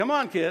Come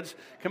on, kids.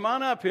 Come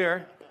on up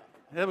here.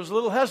 It was a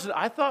little hesitant.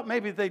 I thought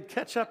maybe they'd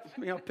catch up,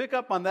 pick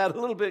up on that a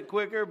little bit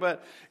quicker,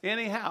 but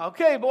anyhow.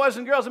 Okay, boys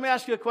and girls, let me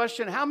ask you a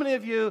question. How many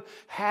of you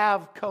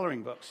have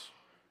coloring books?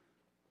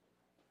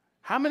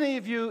 How many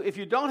of you, if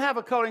you don't have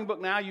a coloring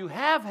book now, you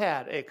have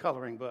had a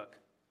coloring book?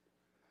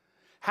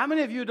 How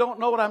many of you don't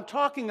know what I'm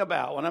talking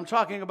about when I'm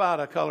talking about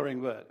a coloring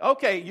book?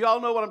 Okay, you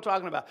all know what I'm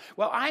talking about.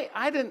 Well,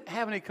 I didn't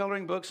have any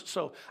coloring books,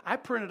 so I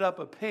printed up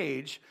a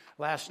page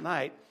last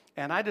night,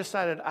 and I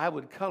decided I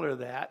would color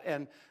that.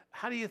 And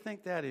how do you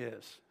think that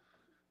is?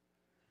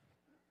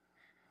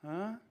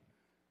 Huh?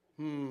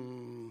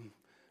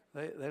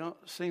 They don't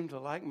seem to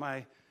like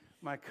my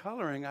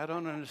coloring. I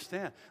don't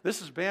understand.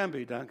 This is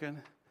Bambi,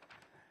 Duncan.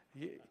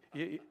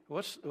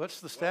 What's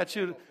the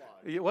statute?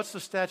 What's the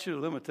statute of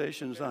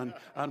limitations on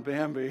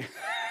Bambi?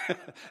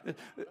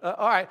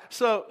 All right,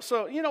 so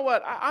you know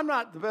what? I'm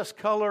not the best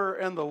colorer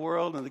in the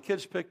world, and the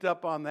kids picked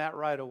up on that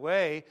right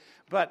away.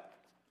 But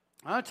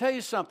I'll tell you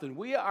something.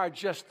 We are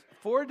just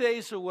 4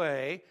 days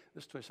away.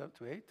 This is 27,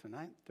 28,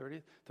 29,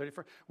 30,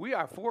 31. We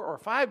are 4 or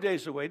 5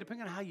 days away,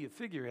 depending on how you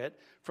figure it,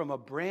 from a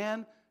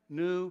brand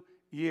new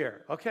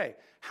year. Okay,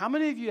 how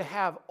many of you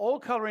have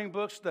old coloring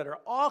books that are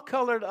all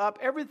colored up?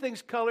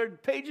 Everything's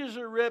colored, pages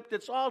are ripped,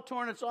 it's all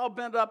torn, it's all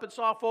bent up, it's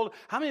all folded.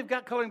 How many have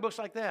got coloring books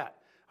like that?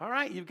 All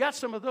right, you've got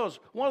some of those.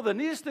 One of the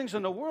neatest things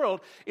in the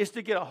world is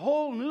to get a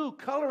whole new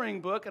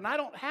coloring book, and I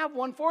don't have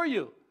one for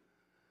you.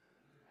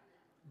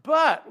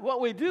 But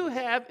what we do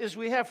have is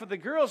we have for the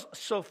girls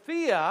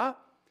Sophia,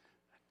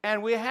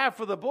 and we have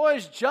for the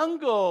boys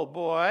Jungle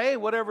Boy,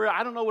 whatever,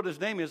 I don't know what his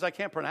name is, I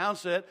can't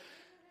pronounce it.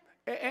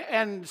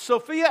 And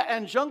Sophia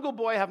and Jungle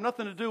Boy have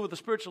nothing to do with the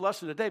spiritual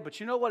lesson today, but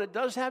you know what it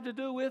does have to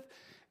do with?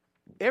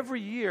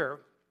 Every year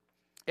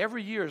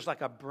is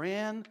like a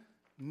brand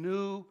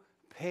new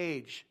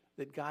page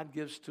that God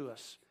gives to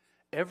us.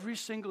 Every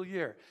single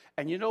year.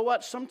 And you know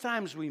what?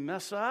 Sometimes we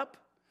mess up.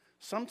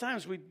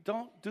 Sometimes we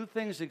don't do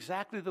things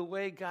exactly the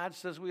way God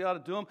says we ought to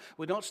do them.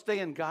 We don't stay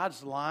in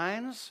God's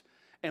lines.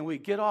 And we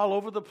get all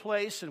over the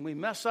place, and we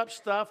mess up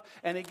stuff,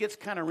 and it gets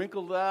kind of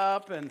wrinkled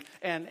up,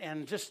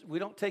 and just we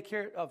don't take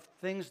care of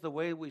things the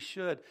way we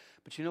should.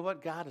 But you know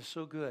what? God is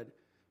so good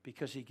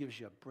because he gives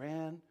you a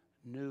brand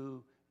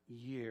new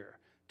year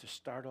to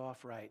start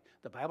off right.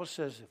 The Bible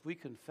says if we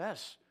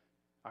confess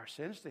our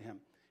sins to him,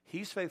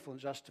 he's faithful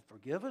and just to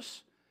forgive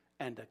us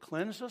and to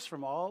cleanse us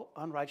from all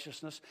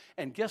unrighteousness.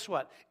 And guess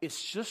what?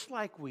 It's just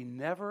like we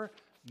never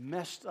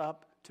messed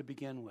up to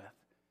begin with.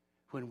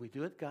 When we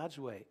do it God's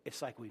way,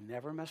 it's like we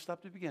never messed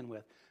up to begin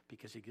with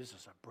because he gives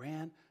us a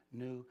brand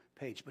new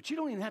page. But you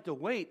don't even have to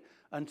wait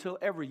until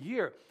every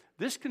year.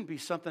 This can be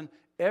something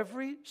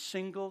every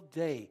single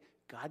day.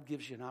 God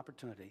gives you an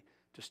opportunity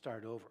to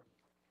start over.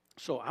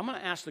 So I'm going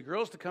to ask the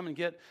girls to come and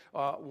get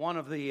one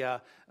of the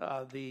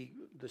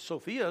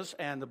Sophias,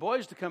 and the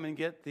boys to come and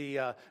get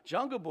the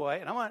Jungle Boy.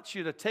 And I want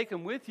you to take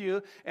them with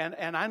you. And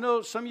I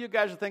know some of you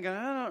guys are thinking,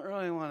 I don't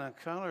really want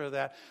to color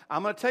that.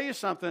 I'm going to tell you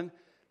something.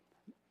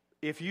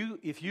 If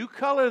you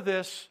color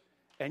this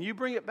and you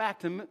bring it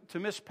back to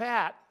Miss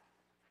Pat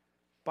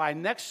by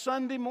next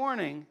Sunday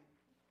morning,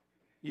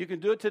 you can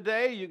do it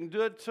today, you can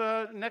do it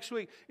next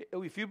week.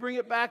 If you bring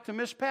it back to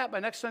Miss Pat by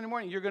next Sunday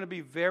morning, you're going to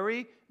be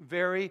very,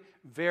 very,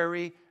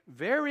 very,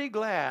 very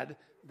glad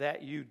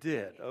that you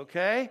did,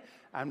 okay?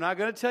 I'm not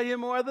going to tell you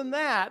more than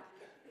that.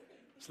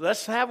 So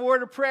let's have a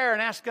word of prayer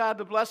and ask God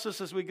to bless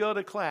us as we go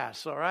to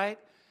class, all right?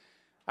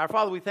 Our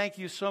Father, we thank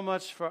you so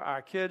much for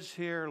our kids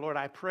here. Lord,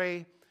 I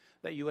pray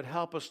that you would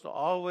help us to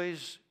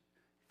always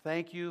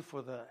thank you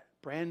for the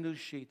brand new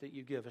sheet that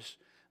you give us,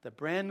 the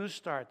brand new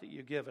start that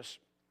you give us,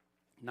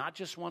 not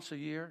just once a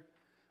year,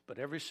 but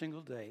every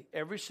single day.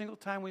 Every single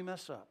time we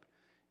mess up,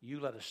 you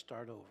let us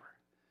start over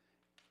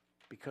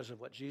because of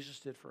what Jesus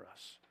did for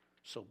us.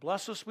 So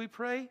bless us, we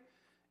pray,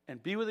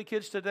 and be with the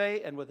kids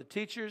today and with the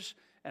teachers,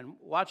 and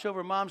watch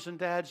over moms and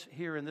dads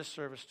here in this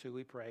service too,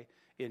 we pray,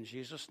 in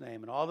Jesus'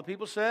 name. And all the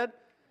people said,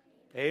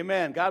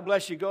 amen. God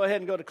bless you. Go ahead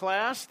and go to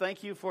class.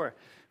 Thank you for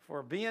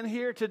being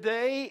here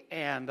today,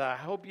 and I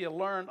hope you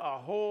learned a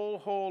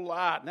whole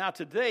lot. Now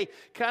today,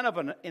 kind of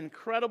an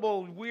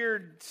incredible,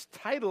 weird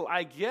title,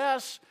 I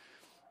guess.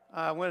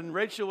 When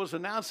Rachel was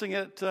announcing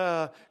it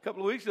a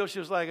couple of weeks ago, she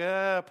was like,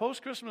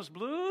 Post-Christmas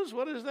Blues?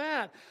 What is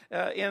that?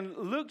 In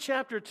Luke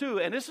chapter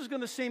 2, and this is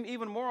going to seem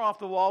even more off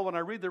the wall when I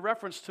read the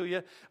reference to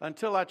you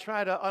until I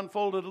try to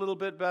unfold it a little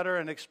bit better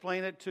and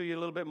explain it to you a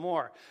little bit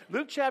more.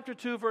 Luke chapter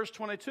 2, verse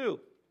 22.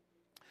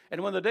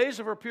 And when the days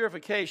of her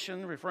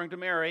purification, referring to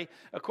Mary,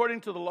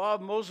 according to the law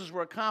of Moses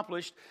were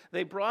accomplished,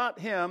 they brought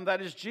him,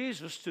 that is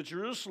Jesus, to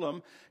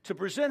Jerusalem to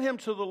present him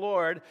to the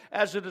Lord.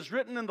 As it is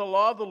written in the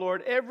law of the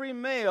Lord, every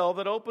male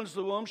that opens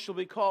the womb shall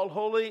be called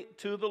holy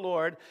to the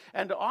Lord,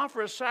 and to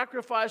offer a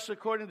sacrifice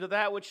according to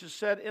that which is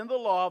said in the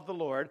law of the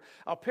Lord,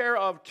 a pair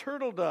of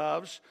turtle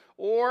doves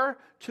or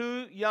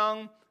two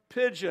young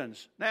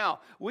pigeons.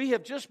 Now, we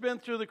have just been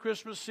through the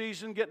Christmas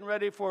season, getting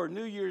ready for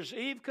New Year's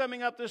Eve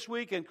coming up this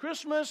week. And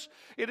Christmas,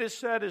 it is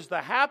said, is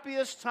the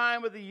happiest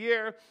time of the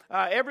year.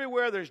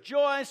 Everywhere there's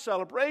joy,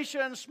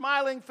 celebration,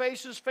 smiling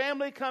faces,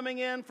 family coming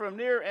in from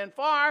near and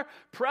far,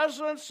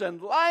 presents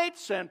and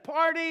lights and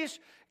parties.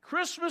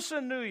 Christmas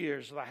and New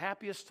Year's are the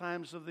happiest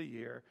times of the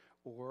year.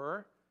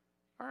 Or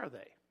are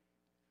they?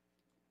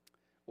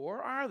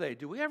 Or are they?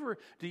 Do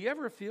you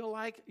ever feel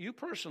like, you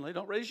personally,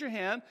 don't raise your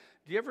hand,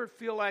 do you ever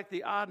feel like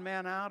the odd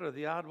man out or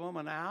the odd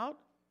woman out?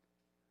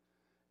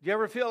 Do you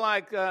ever feel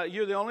like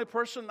you're the only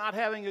person not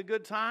having a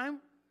good time?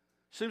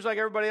 Seems like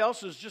everybody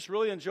else is just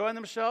really enjoying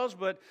themselves,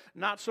 but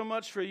not so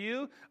much for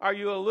you. Are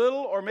you a little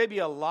or maybe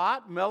a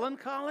lot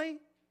melancholy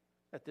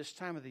at this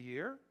time of the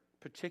year,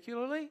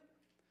 particularly?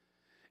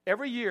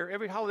 Every year,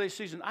 every holiday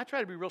season, I try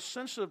to be real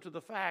sensitive to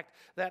the fact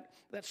that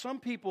some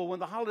people, when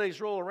the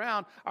holidays roll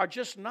around, are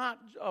just not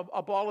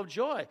a ball of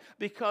joy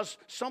because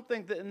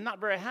something that not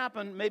very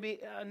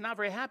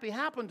happy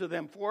happened to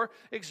them. For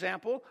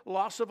example,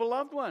 loss of a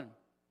loved one.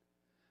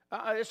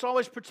 It's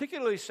always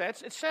particularly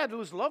sad. It's sad to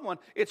lose a loved one.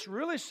 It's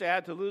really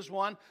sad to lose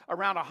one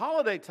around a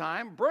holiday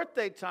time,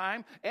 birthday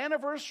time,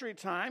 anniversary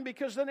time,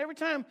 because then every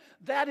time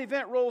that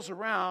event rolls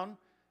around,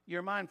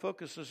 your mind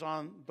focuses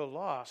on the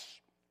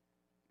loss.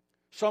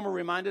 Some are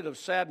reminded of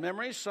sad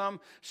memories.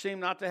 Some seem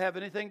not to have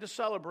anything to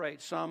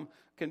celebrate. Some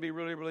can be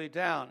really, really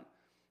down.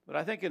 But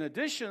I think in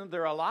addition,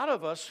 there are a lot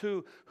of us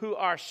who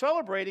are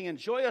celebrating and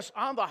joyous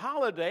on the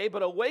holiday,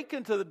 but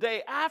awaken to the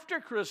day after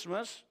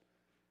Christmas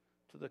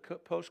to the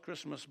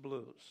post-Christmas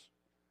blues.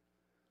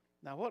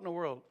 Now, what in the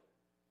world?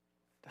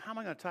 How am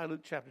I going to tie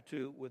Luke chapter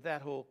 2 with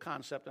that whole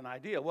concept and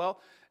idea?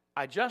 Well,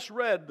 I just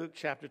read Luke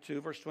chapter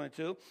 2, verse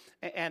 22.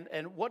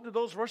 And what do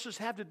those verses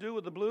have to do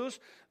with the blues?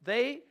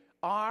 They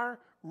are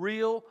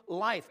real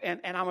life. And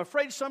I'm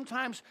afraid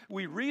sometimes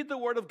we read the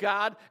Word of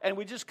God and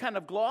we just kind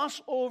of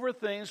gloss over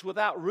things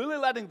without really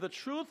letting the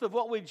truth of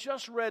what we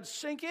just read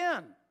sink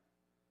in.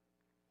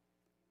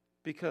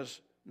 Because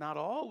not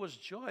all was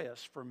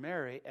joyous for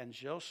Mary and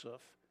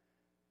Joseph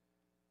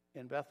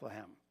in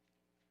Bethlehem.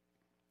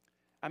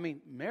 I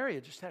mean, Mary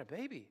had just had a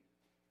baby.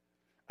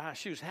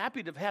 She was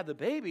happy to have had the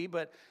baby,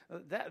 but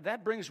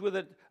that brings with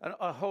it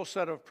a whole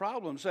set of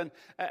problems. And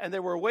they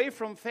were away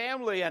from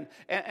family, and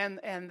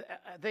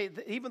they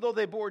even though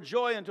they bore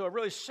joy into a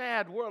really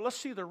sad world. Let's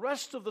see the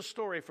rest of the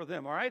story for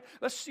them, all right?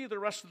 Let's see the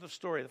rest of the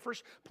story. The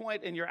first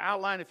point in your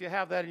outline, if you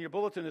have that in your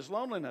bulletin, is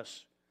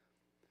loneliness.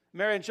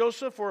 Mary and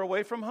Joseph were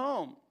away from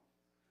home.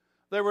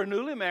 They were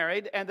newly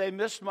married, and they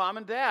missed mom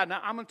and dad. Now,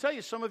 I'm going to tell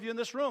you, some of you in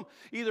this room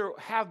either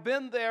have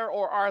been there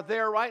or are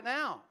there right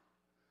now.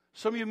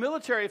 Some of you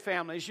military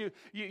families,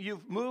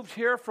 you've moved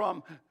here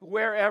from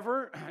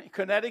wherever,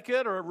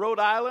 Connecticut or Rhode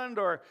Island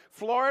or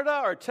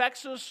Florida or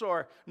Texas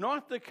or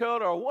North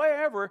Dakota or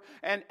wherever,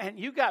 and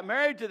you got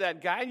married to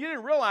that guy, and you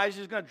didn't realize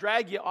he was going to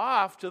drag you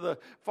off to the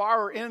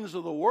far ends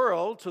of the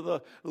world, to the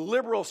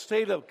liberal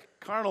state of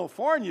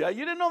California.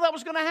 You didn't know that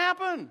was going to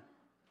happen.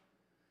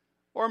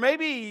 Or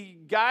maybe,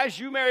 guys,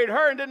 you married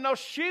her and didn't know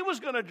she was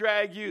going to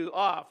drag you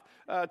off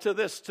to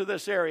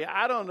this area.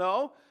 I don't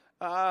know.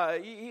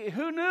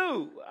 Who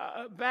knew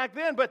back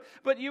then?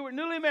 But you were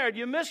newly married.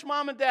 You missed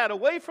mom and dad,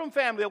 away from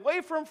family, away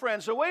from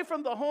friends, away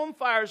from the home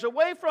fires,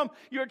 away from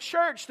your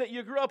church that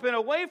you grew up in,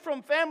 away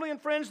from family and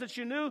friends that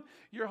you knew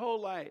your whole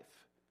life.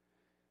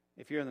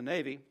 If you're in the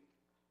Navy,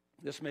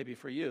 this may be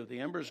for you. The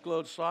embers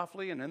glowed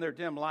softly, and in their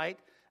dim light,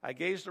 I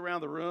gazed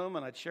around the room,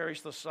 and I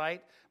cherished the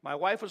sight. My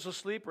wife was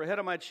asleep, her head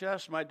on my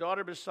chest, my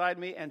daughter beside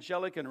me,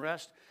 angelic in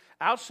rest.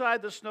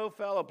 Outside the snow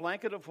fell, a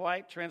blanket of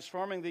white,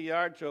 transforming the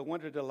yard to a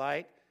winter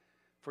delight.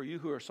 For you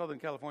who are Southern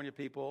California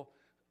people,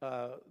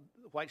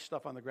 white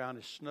stuff on the ground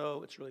is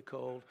snow. It's really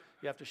cold.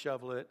 You have to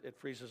shovel it. It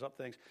freezes up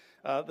things.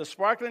 The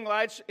sparkling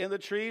lights in the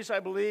trees, I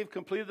believe,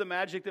 completed the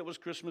magic that was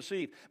Christmas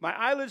Eve. My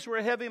eyelids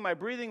were heavy. My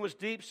breathing was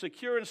deep.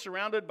 Secure and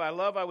surrounded by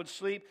love, I would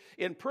sleep.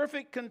 In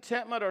perfect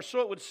contentment, or so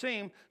it would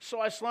seem.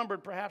 So I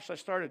slumbered. Perhaps I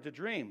started to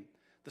dream.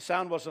 The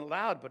sound wasn't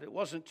loud, but it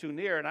wasn't too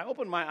near. And I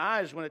opened my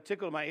eyes when it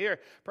tickled my ear.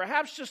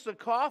 Perhaps just a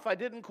cough. I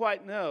didn't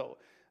quite know.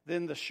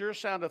 Then the sure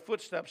sound of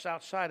footsteps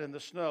outside in the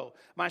snow.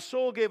 My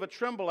soul gave a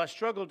tremble I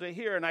struggled to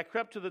hear, and I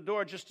crept to the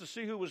door just to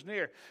see who was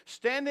near.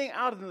 Standing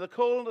out in the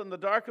cold and the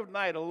dark of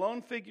night, a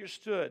lone figure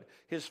stood,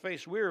 his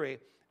face weary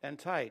and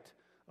tight.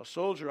 A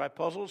soldier, I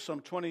puzzled,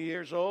 some 20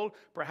 years old,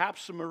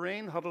 perhaps a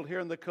Marine, huddled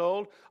here in the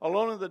cold.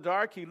 Alone in the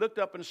dark, he looked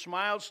up and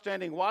smiled,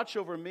 standing watch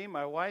over me,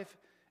 my wife,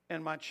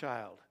 and my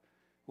child.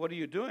 What are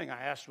you doing?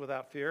 I asked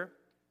without fear.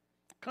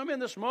 Come in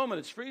this moment.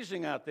 It's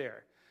freezing out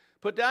there.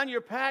 Put down your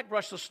pack,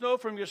 brush the snow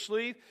from your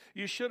sleeve.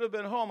 You should have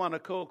been home on a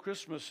cold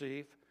Christmas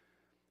Eve.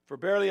 For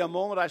barely a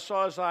moment I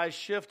saw his eyes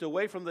shift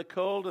away from the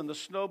cold and the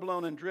snow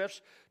blown in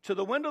drifts to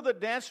the window that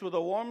danced with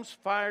a warm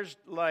fire's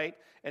light.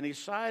 And he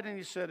sighed and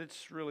he said,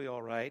 it's really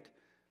all right.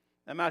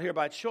 I'm out here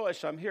by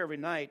choice. I'm here every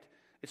night.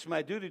 It's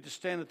my duty to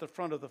stand at the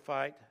front of the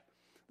fight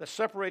that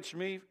separates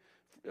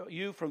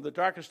you from the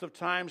darkest of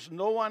times.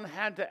 No one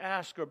had to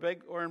ask or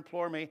beg or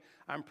implore me.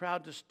 I'm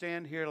proud to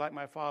stand here like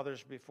my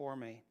fathers before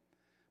me.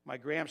 My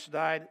Gramps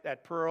died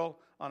at Pearl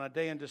on a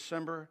day in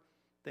December.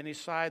 Then he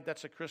sighed,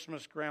 that's a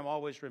Christmas Gram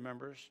always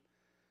remembers.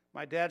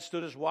 My dad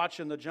stood his watch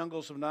in the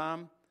jungles of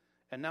Nam,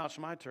 and now it's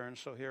my turn,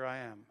 so here I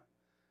am.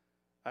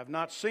 I've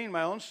not seen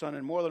my own son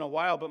in more than a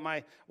while, but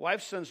my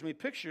wife sends me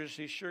pictures.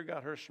 He sure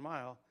got her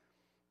smile.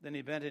 Then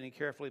he bent and he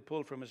carefully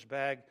pulled from his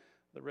bag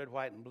the red,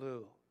 white, and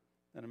blue,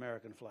 an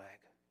American flag.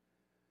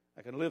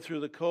 I can live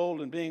through the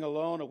cold and being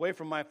alone, away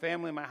from my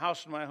family, my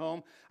house, and my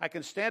home. I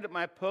can stand at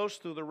my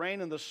post through the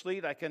rain and the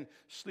sleet. I can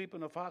sleep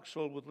in a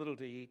foxhole with little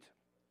to eat.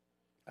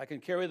 I can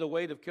carry the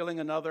weight of killing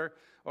another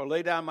or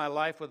lay down my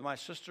life with my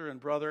sister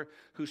and brother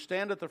who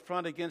stand at the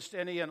front against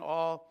any and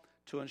all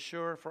to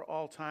ensure for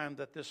all time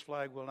that this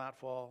flag will not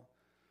fall.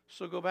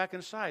 So go back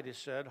inside, he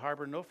said,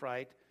 harbor no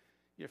fright.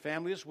 Your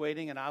family is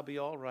waiting and I'll be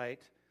all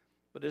right.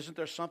 But isn't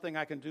there something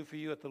I can do for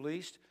you at the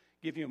least?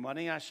 Give you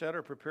money, I said,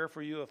 or prepare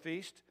for you a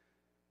feast?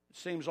 It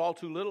seems all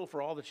too little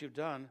for all that you've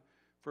done,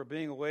 for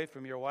being away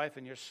from your wife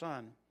and your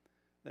son.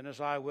 Then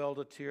his eye welled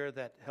a tear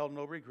that held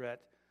no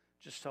regret.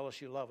 Just tell us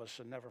you love us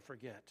and never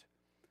forget.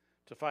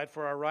 To fight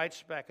for our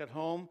rights back at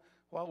home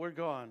while we're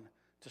gone.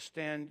 To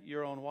stand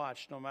your own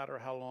watch no matter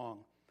how long.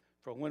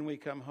 For when we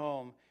come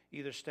home,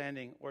 either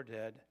standing or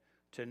dead,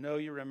 to know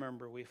you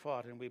remember we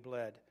fought and we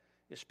bled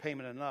is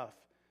payment enough.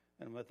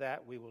 And with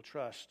that we will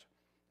trust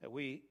that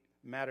we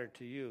mattered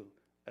to you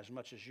as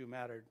much as you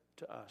mattered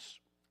to us.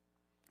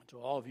 To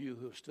all of you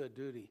who have stood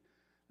duty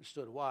and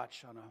stood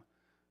watch in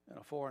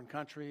a foreign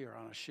country or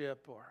on a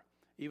ship or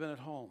even at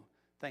home,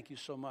 thank you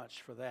so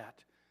much for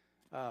that.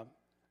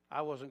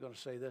 I wasn't going to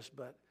say this,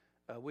 but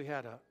we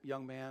had a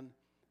young man,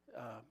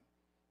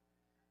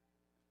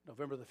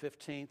 November the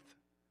 15th,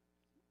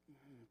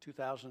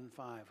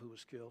 2005, who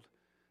was killed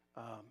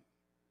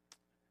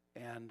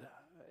and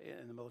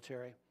in the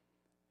military.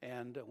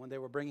 And when they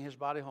were bringing his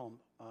body home,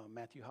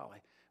 Matthew Holly,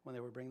 when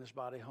they were bringing this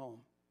body home,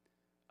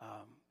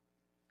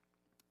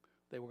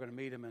 they were going to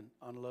meet him and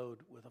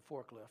unload with a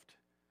forklift.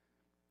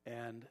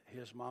 And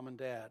his mom and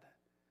dad,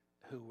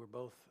 who were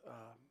both,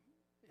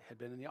 had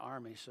been in the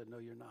Army, said, no,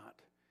 you're not.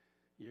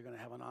 You're going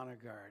to have an honor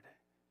guard.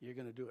 You're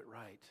going to do it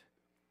right.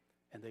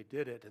 And they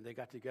did it, and they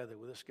got together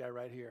with this guy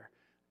right here,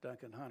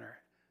 Duncan Hunter.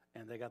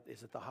 And they got,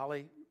 is it the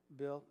Holly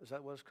bill? Is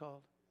that what it's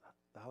called?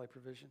 The Holly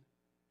provision?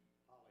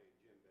 Holly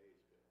Jim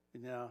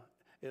Bay's bill.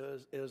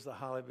 No, it was the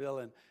Holly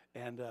bill.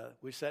 And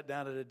we sat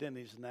down at a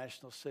Denny's in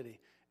National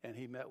City, and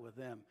he met with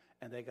them,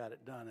 and they got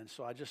it done. And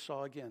so I just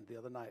saw again the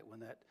other night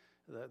when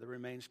the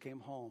remains came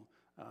home,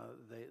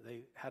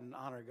 they had an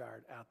honor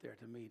guard out there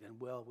to meet. And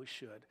well, we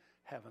should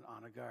have an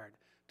honor guard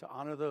to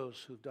honor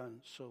those who've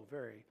done so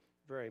very,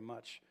 very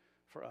much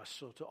for us.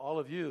 So to all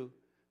of you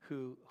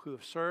who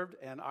have served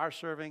and are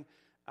serving,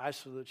 I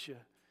salute you.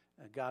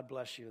 God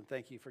bless you, and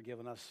thank you for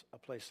giving us a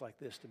place like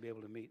this to be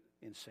able to meet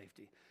in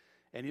safety.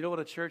 And you know what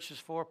a church is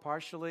for,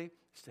 partially?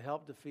 It's to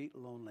help defeat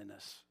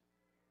loneliness.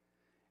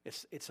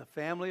 It's a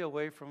family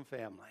away from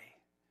family.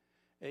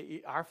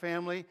 Our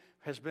family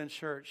has been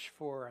church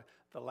for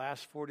the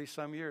last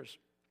 40-some years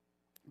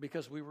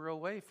because we were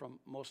away from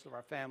most of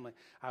our family.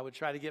 I would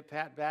try to get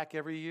Pat back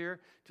every year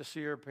to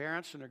see her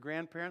parents and her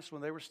grandparents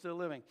when they were still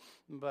living.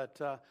 But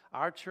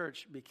our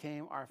church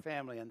became our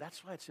family, and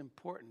that's why it's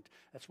important.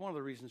 That's one of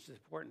the reasons it's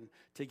important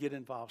to get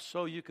involved,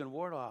 so you can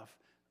ward off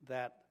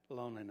that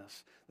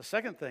loneliness. The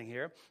second thing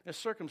here is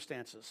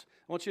circumstances.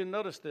 I want you to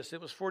notice this. It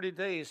was 40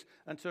 days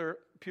until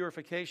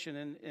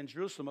purification in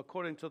Jerusalem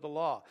according to the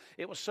law.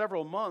 It was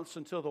several months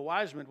until the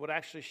wise men would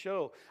actually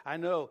show. I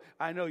know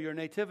your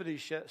nativity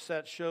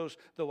set shows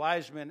the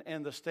wise men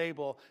in the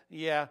stable.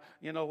 Yeah,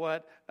 you know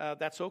what?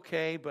 That's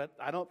okay, but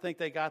I don't think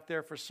they got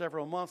there for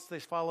several months. They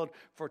followed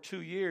for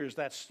 2 years,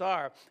 that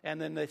star, and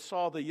then they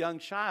saw the young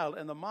child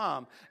and the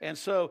mom. And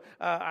so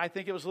I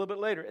think it was a little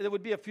bit later. It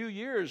would be a few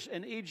years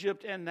in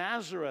Egypt and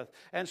Nazareth.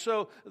 And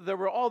so there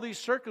were all these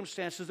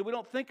circumstances that we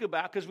don't think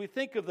about because we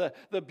think of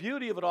the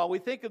beauty of it all. We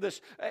think of this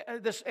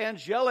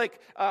angelic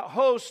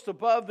host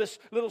above this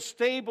little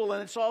stable,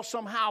 and it's all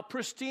somehow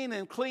pristine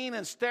and clean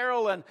and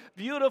sterile and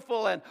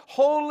beautiful and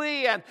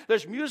holy, and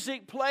there's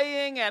music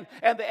playing, and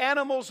the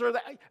animals are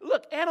there.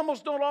 Look,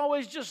 animals don't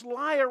always just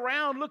lie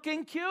around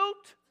looking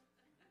cute.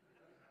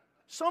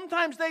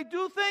 Sometimes they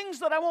do things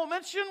that I won't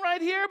mention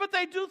right here, but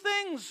they do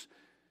things.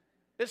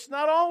 It's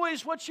not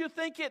always what you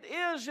think it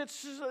is.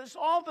 It's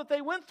all that they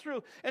went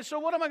through. And so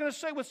what am I going to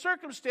say with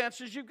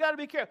circumstances? You've got to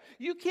be careful.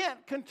 You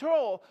can't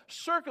control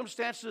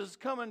circumstances that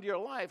come into your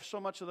life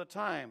so much of the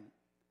time.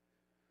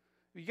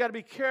 You've got to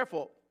be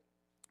careful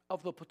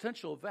of the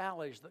potential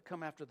valleys that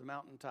come after the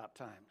mountaintop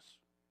times.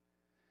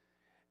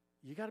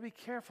 You got to be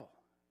careful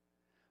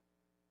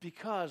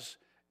because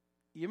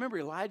you remember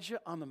Elijah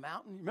on the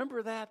mountain?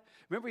 Remember that?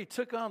 Remember he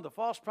took on the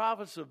false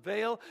prophets of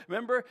Baal?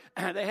 Remember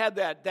they had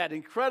that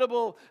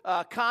incredible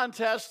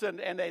contest, and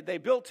they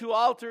built 2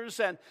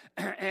 altars, and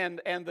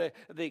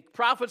the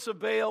prophets of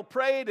Baal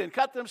prayed and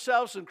cut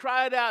themselves and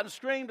cried out and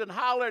screamed and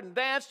hollered and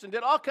danced and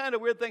did all kind of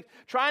weird things,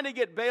 trying to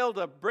get Baal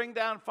to bring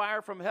down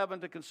fire from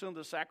heaven to consume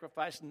the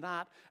sacrifice.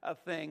 Not a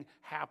thing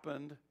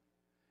happened.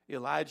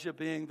 Elijah,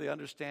 being the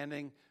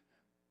understanding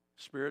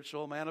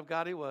Spiritual man of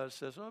God he was,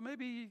 says, oh,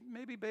 maybe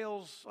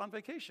Baal's on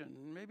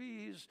vacation.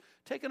 Maybe he's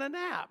taking a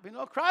nap.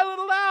 Cry a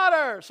little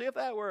louder. See if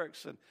that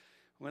works. And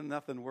when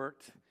nothing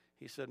worked,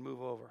 he said,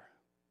 move over.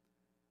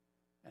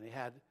 And he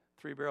had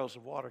 3 barrels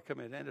of water come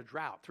in, and a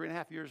drought,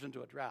 3.5 years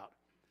into a drought.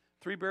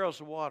 3 barrels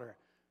of water.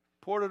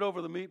 Poured it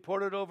over the meat,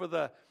 poured it over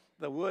the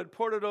wood,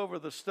 poured it over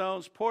the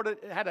stones,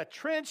 had a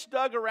trench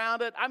dug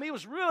around it. I mean, he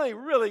was really,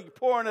 really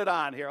pouring it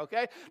on here,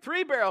 okay?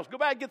 3 barrels, go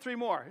back, get 3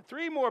 more.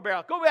 3 more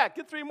barrels, go back,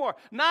 get 3 more.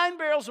 9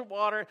 barrels of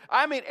water.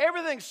 I mean,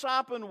 everything's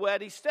sopping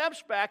wet. He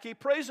steps back, he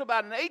prays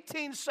about an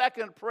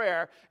 18-second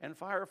prayer, and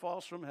fire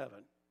falls from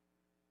heaven.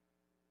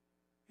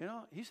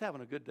 He's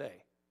having a good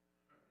day.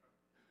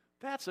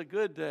 That's a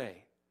good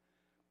day.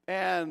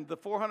 And the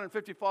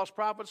 450 false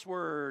prophets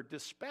were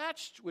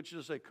dispatched, which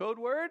is a code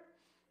word.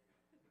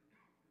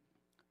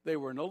 They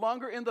were no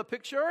longer in the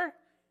picture.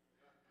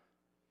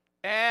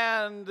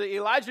 And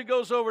Elijah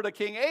goes over to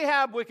King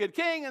Ahab, wicked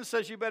king, and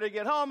says, you better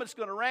get home. It's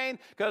going to rain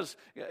because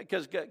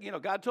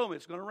God told me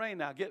it's going to rain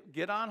now.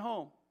 Get on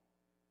home.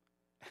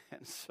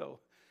 And so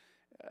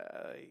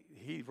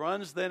he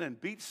runs then and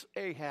beats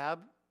Ahab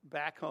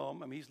back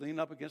home. I mean, he's leaning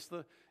up against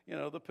the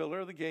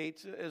pillar of the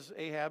gate as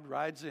Ahab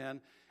rides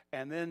in.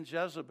 And then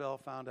Jezebel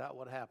found out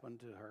what happened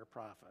to her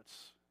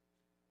prophets.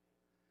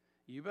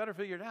 You better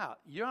figure it out.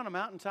 You're on a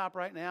mountaintop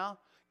right now.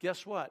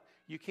 Guess what?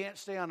 You can't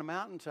stay on a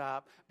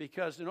mountaintop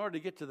because in order to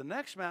get to the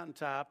next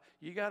mountaintop,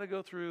 you got to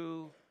go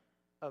through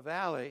a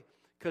valley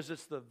because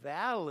it's the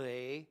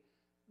valley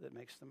that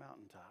makes the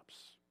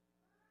mountaintops.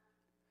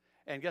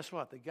 And guess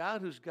what? The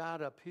God who's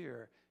God up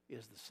here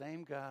is the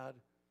same God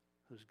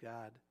who's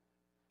God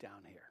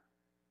down here.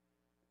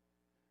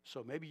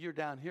 So maybe you're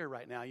down here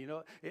right now.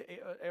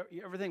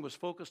 Everything was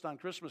focused on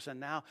Christmas,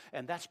 and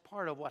that's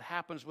part of what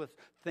happens with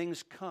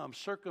things come,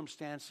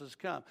 circumstances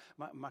come.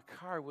 My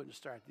car wouldn't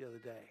start the other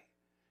day.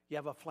 You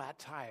have a flat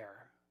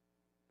tire.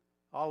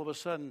 All of a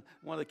sudden,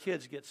 one of the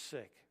kids gets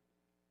sick.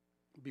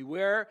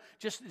 Beware,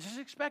 just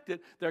expect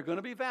it. There are going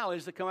to be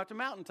valleys that come up to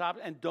mountaintops,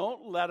 and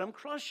don't let them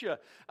crush you.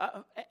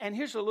 And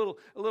here's a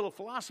little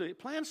philosophy.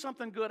 Plan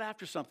something good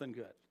after something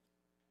good.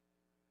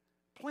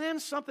 Plan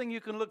something you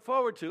can look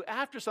forward to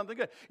after something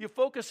good. You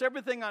focus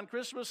everything on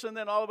Christmas, and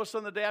then all of a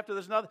sudden the day after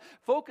there's another.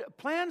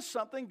 Plan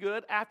something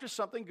good after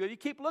something good. You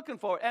keep looking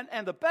forward.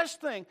 And the best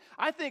thing,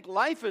 I think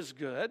life is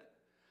good.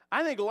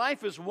 I think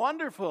life is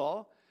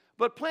wonderful.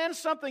 But plan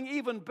something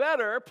even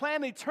better.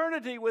 Plan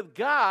eternity with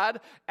God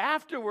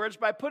afterwards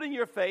by putting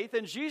your faith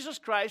in Jesus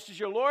Christ as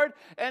your Lord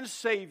and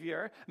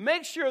Savior.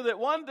 Make sure that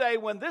one day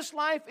when this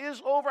life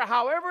is over,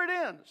 however it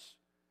ends,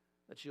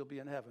 that you'll be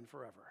in heaven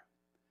forever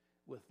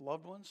with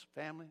loved ones,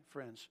 family,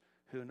 friends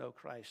who know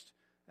Christ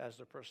as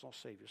their personal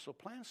Savior. So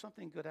plan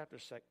something good after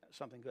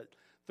something good.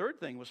 Third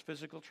thing was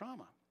physical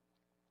trauma.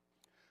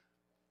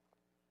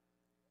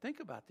 Think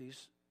about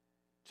these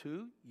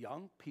 2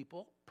 young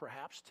people,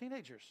 perhaps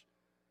teenagers.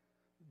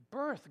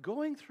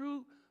 Going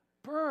through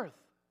birth.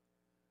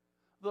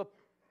 The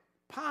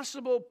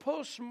possible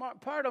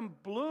postpartum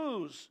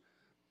blues.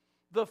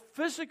 The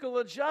physical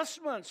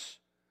adjustments.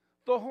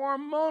 The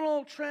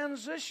hormonal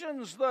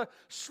transitions, the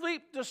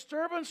sleep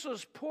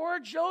disturbances. Poor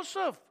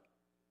Joseph.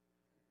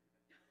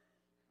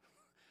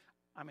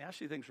 I mean, I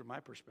see things from my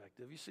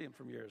perspective. You see them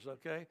from yours,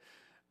 okay?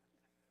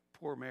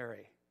 Poor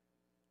Mary.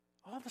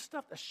 All the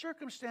stuff, the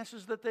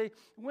circumstances that they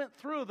went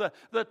through,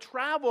 the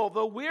travel,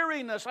 the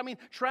weariness. I mean,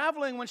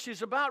 traveling when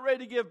she's about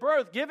ready to give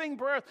birth, giving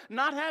birth,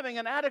 not having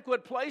an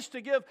adequate place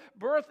to give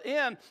birth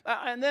in,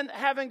 and then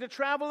having to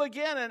travel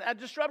again, and a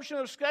disruption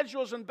of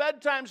schedules and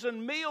bedtimes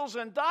and meals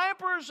and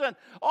diapers and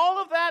all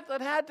of that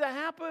had to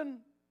happen.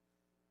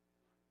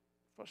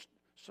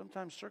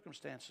 Sometimes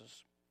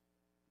circumstances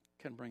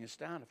can bring us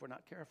down if we're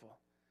not careful.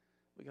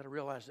 We've got to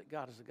realize that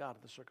God is the God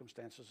of the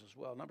circumstances as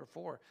well. Number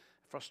 4,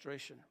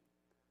 frustration.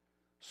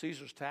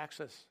 Caesar's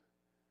taxes.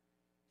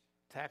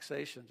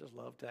 Taxation. Just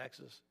love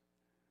taxes.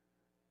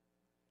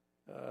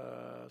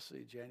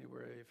 See,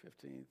 January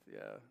 15th.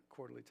 Yeah,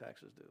 quarterly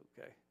taxes due.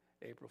 Okay.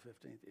 April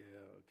 15th. Yeah,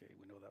 okay.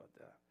 We know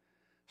that.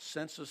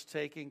 Census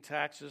taking,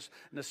 taxes,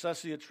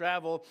 necessity of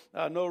travel,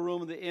 no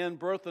room in the inn,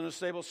 birth in a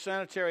stable,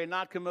 sanitary,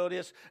 not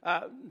commodious,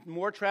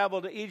 more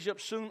travel to Egypt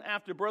soon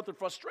after birth, the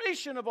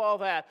frustration of all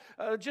that,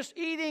 just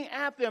eating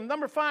at them.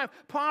 Number 5,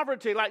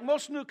 poverty. Like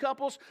most new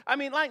couples,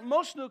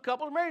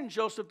 Mary and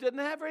Joseph didn't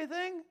have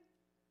everything.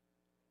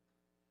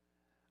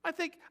 I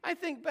think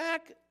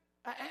back,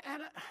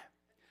 and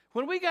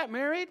when we got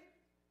married,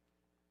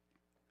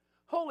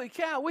 holy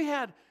cow,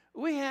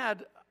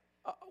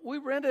 we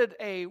rented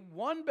a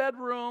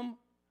 1-bedroom.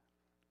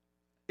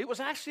 It was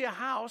actually a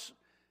house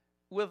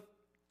with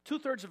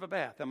 2/3 of a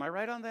bath. Am I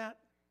right on that?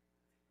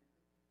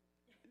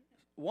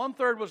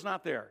 1/3 was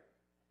not there.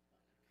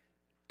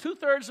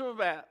 2/3 of a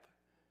bath.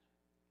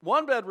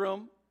 1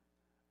 bedroom,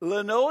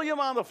 linoleum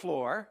on the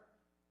floor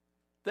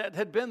that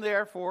had been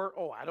there for,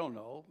 I don't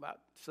know, about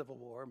Civil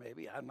War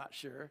maybe. I'm not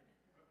sure.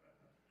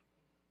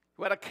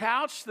 We had a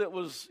couch that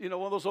was, one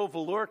of those old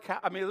velour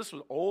this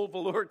was old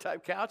velour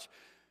type couch.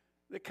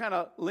 They kind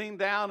of leaned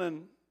down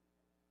and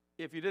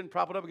If you didn't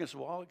prop it up against the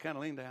wall, it kind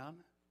of leaned down.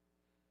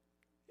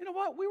 You know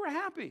what? We were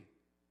happy.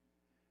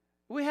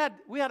 We had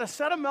a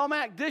set of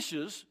Melmac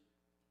dishes.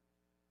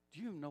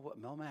 Do you know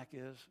what Melmac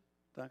is,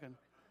 Duncan?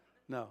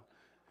 No.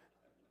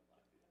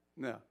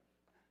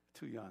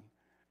 Too young.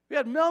 We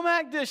had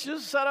Melmac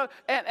dishes set up,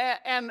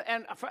 and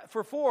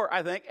for four,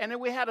 I think. And then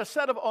we had a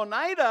set of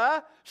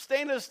Oneida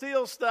stainless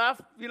steel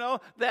stuff,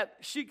 that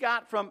she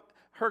got from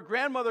her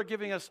grandmother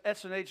giving us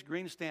S&H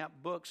green stamp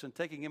books and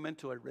taking them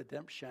into a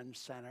redemption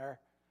center.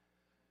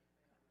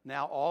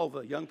 Now all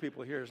the young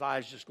people here, his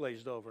eyes just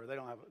glazed over.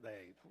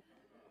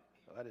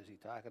 What is he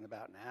talking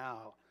about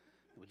now?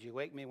 Would you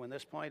wake me when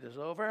this point is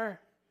over?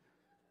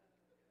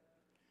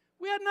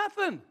 We had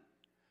nothing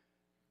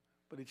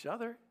but each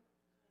other.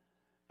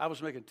 I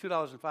was making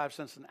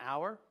 $2.05 an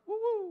hour.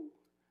 Woo-woo.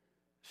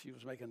 She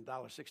was making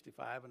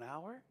 $1.65 an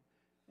hour,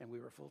 and we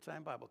were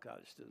full-time Bible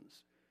college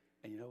students.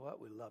 And you know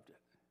what? We loved it.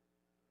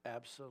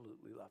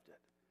 Absolutely loved it.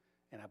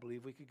 And I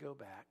believe we could go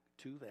back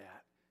to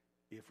that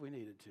if we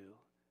needed to,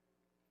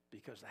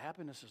 because the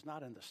happiness is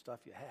not in the stuff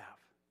you have.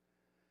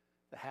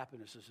 The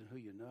happiness is in who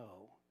you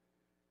know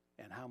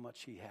and how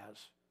much he has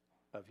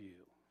of you.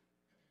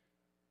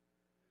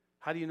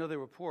 How do you know they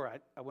were poor?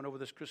 I went over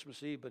this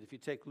Christmas Eve, but if you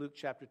take Luke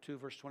chapter 2,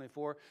 verse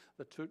 24,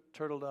 the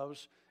turtle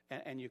doves,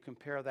 and you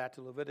compare that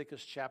to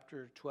Leviticus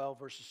chapter 12,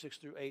 verses 6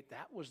 through 8,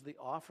 that was the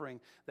offering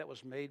that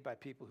was made by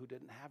people who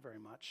didn't have very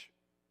much.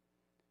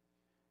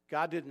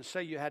 God didn't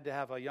say you had to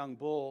have a young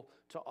bull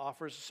to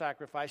offer as a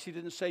sacrifice. He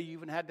didn't say you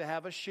even had to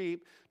have a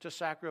sheep to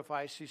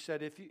sacrifice. He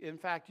said, if you, in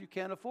fact, you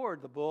can't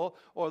afford the bull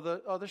or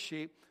the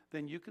sheep,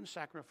 then you can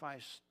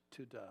sacrifice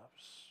 2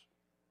 doves.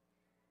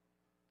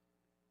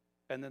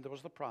 And then there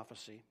was the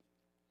prophecy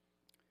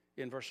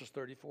in verses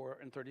 34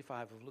 and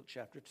 35 of Luke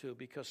chapter 2,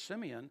 because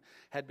Simeon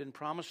had been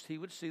promised he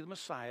would see the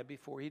Messiah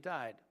before he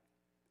died.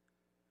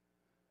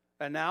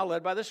 And now,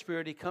 led by the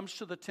Spirit, he comes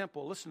to the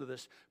temple, listen to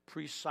this,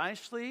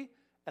 precisely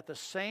at the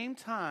same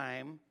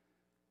time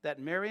that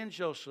Mary and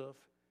Joseph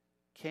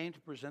came to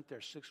present their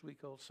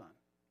 6-week-old son.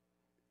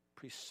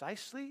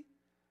 Precisely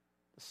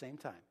the same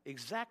time.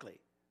 Exactly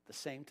the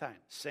same time.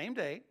 Same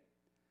day.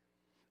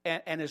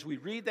 And as we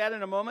read that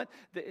in a moment,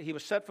 he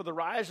was set for the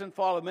rise and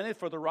fall of many,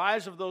 for the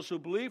rise of those who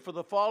believe, for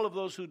the fall of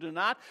those who do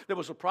not. There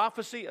was a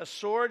prophecy, a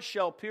sword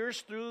shall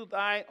pierce through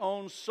thy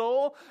own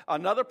soul.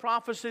 Another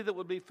prophecy that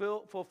would be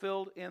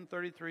fulfilled in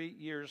 33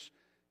 years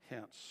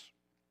hence.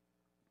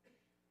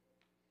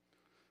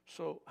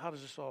 So how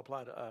does this all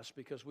apply to us?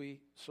 Because we,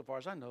 so far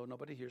as I know,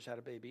 nobody here's had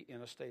a baby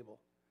in a stable.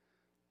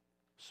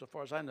 So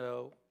far as I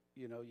know,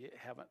 you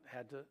haven't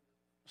had to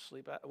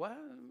sleep out. Well,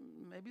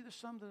 maybe there's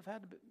some that have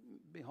had to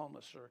be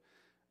homeless or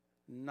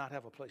not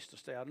have a place to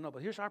stay. I don't know.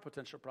 But here's our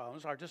potential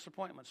problems, our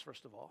disappointments,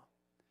 first of all.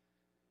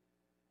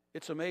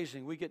 It's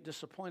amazing. We get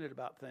disappointed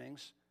about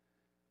things,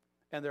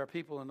 and there are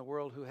people in the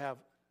world who have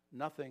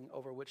nothing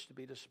over which to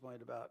be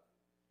disappointed about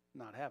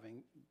not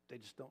having. They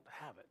just don't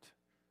have it.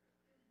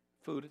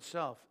 Food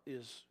itself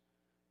is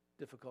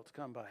difficult to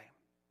come by.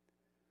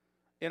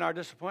 In our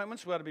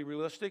disappointments, we ought to be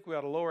realistic. We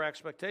ought to lower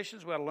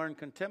expectations. We ought to learn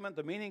contentment,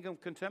 the meaning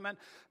of contentment.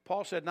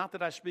 Paul said, not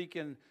that I speak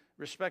in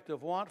respect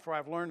of want, for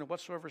I've learned in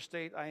whatsoever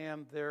state I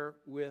am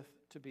therewith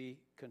to be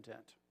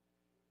content.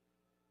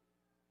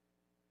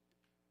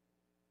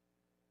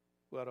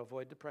 We ought to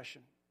avoid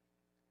depression.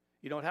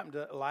 You know what happened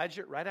to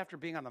Elijah right after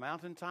being on the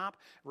mountaintop,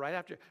 right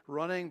after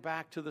running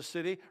back to the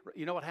city?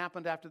 You know what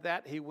happened after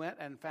that? He went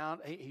and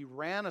he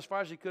ran as far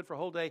as he could for a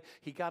whole day.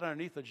 He got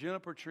underneath a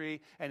juniper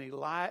tree and he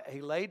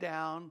lied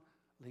down.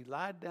 He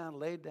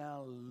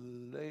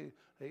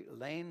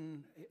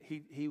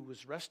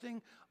was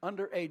resting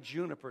under a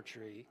juniper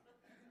tree.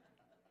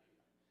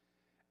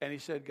 And he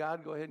said,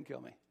 God, go ahead and kill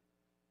me.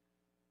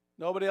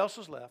 Nobody else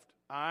is left.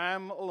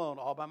 I'm alone,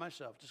 all by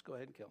myself. Just go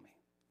ahead and kill me.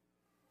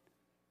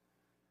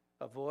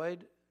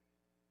 Avoid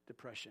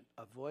depression.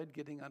 Avoid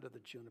getting under the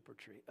juniper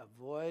tree.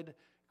 Avoid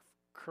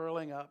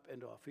curling up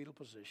into a fetal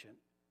position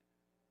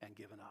and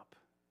giving up.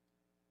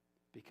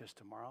 Because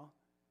tomorrow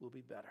will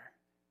be better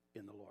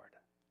in the Lord.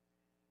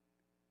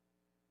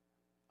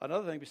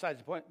 Another thing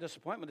besides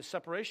disappointment is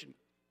separation.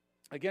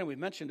 Again, we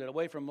mentioned it,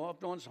 away from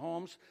loved ones,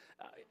 homes,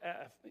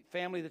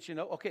 family that you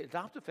know. Okay,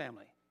 adopt a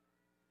family.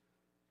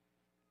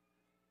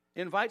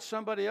 Invite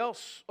somebody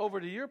else over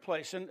to your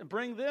place and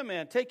bring them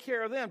in. Take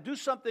care of them. Do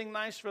something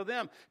nice for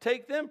them.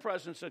 Take them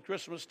presents at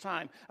Christmas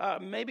time.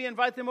 Maybe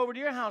invite them over to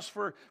your house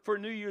for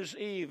New Year's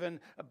Eve and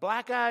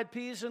black-eyed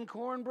peas and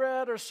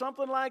cornbread or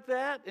something like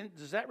that. And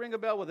does that ring a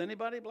bell with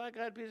anybody,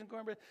 black-eyed peas and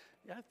cornbread?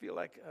 Yeah,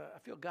 I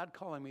feel God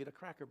calling me to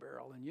Cracker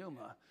Barrel in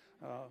Yuma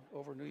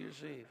over New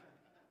Year's Eve.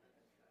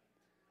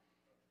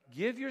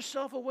 Give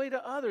yourself away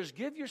to others.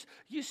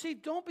 You see,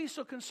 don't be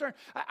so concerned.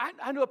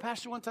 I knew a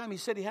pastor one time, he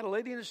said he had a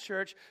lady in his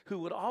church who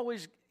would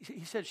always,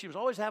 he said she was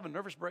always having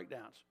nervous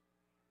breakdowns.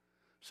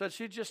 Said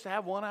she'd just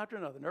have one after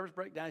another, nervous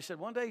breakdown. He said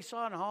one day he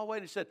saw her in the hallway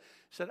and he said,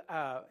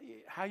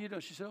 how you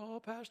doing? She said, oh,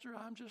 Pastor,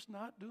 I'm just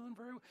not doing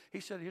very well. He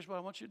said, here's what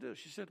I want you to do.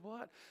 She said,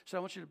 what? He said, I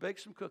want you to bake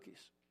some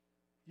cookies.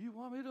 You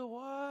want me to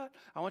what?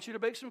 I want you to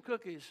bake some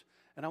cookies.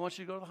 And I want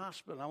you to go to the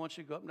hospital. And I want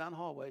you to go up and down the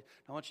hallway.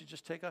 I want you to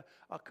just take a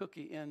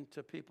cookie in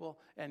to people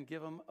and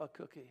give them a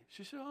cookie.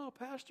 She said, oh,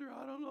 Pastor,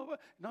 I don't know.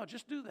 No,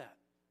 just do that.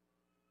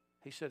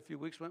 He said a few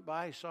weeks went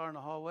by. He saw her in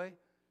the hallway.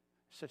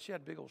 He said, she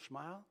had a big old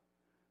smile.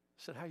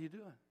 He said, how you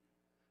doing?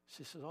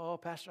 She said, oh,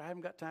 Pastor, I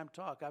haven't got time to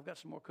talk. I've got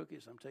some more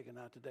cookies I'm taking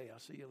out today. I'll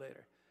see you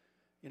later.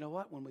 You know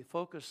what? When we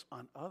focus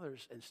on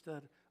others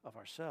instead of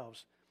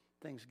ourselves,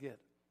 things get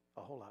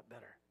a whole lot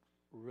better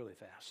really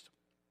fast.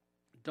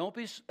 Don't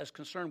be as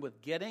concerned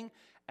with getting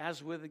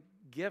as with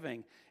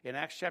giving. In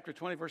Acts chapter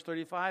 20, verse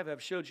 35,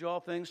 I've showed you all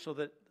things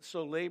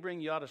so laboring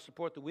you ought to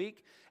support the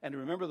weak. And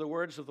remember the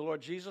words of the Lord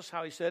Jesus,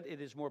 how he said,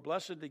 it is more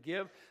blessed to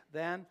give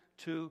than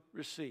to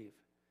receive.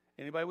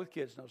 Anybody with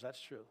kids knows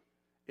that's true.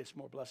 It's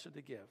more blessed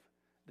to give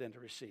than to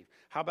receive.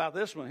 How about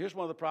this one? Here's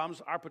one of the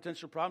problems, our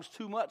potential problems,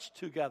 too much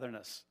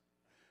togetherness.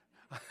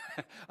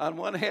 on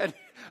one hand,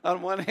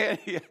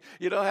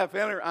 you don't have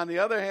family. On the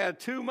other hand,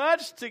 too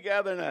much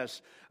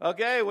togetherness.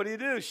 Okay, what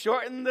do?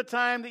 Shorten the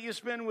time that you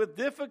spend with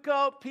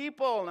difficult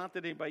people. Not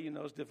that anybody you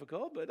know is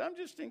difficult, but I'm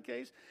just in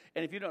case.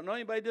 And if you don't know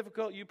anybody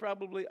difficult, you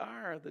probably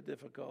are the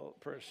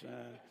difficult person.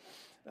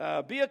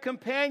 Be a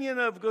companion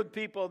of good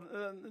people,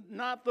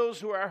 not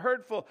those who are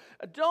hurtful.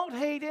 Don't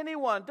hate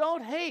anyone.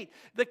 Don't hate.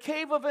 The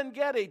cave of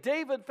En-Gedi.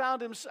 David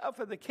found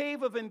himself in the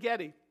cave of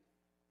En-Gedi.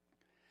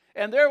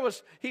 And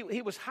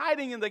he was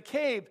hiding in the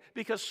cave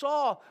because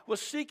Saul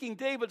was seeking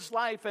David's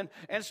life.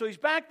 And so he's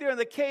back there in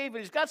the cave, and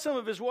he's got some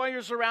of his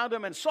warriors around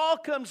him. And Saul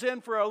comes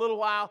in for a little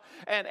while,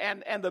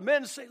 and the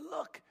men say,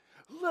 look,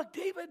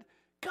 David,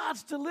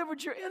 God's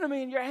delivered your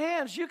enemy in your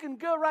hands. You can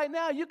go right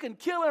now. You can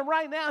kill him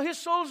right now. His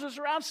soldiers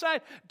are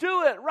outside.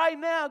 Do it right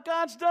now.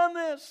 God's done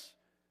this.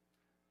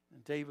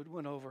 And David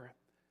went over,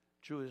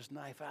 drew his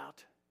knife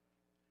out,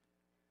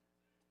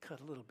 cut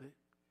a little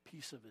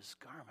piece of his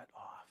garment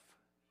off.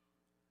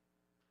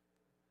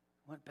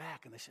 Went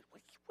back, and they said, what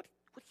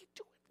are you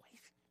doing?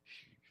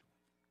 Shh.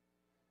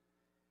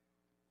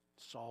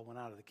 Saul went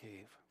out of the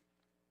cave.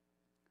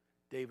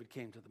 David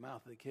came to the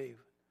mouth of the cave,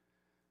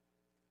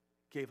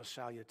 gave a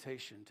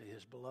salutation to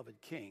his beloved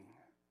king,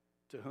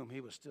 to whom he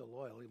was still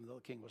loyal, even though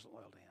the king wasn't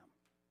loyal to him.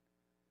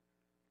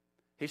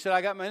 He said,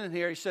 I got men in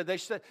here. He said, they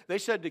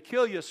said to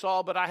kill you,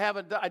 Saul, but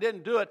I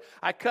didn't do it.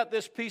 I cut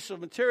this piece of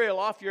material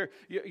off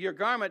your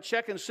garment.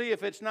 Check and see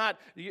if it's not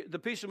the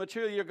piece of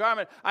material of your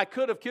garment. I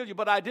could have killed you,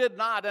 but I did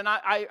not, and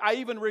I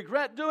even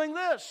regret doing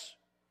this.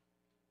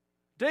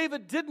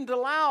 David didn't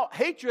allow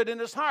hatred in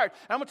his heart.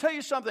 I'm going to tell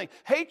you something.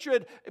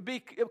 Hatred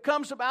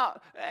comes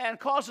about and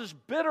causes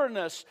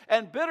bitterness,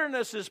 and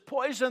bitterness is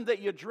poison that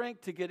you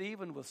drink to get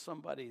even with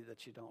somebody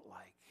that you don't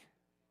like.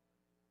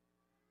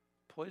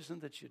 Poison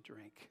that you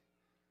drink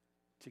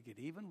to get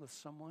even with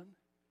someone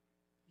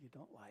you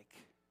don't like.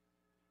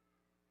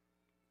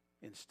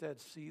 Instead,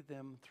 see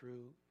them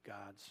through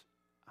God's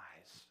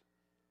eyes.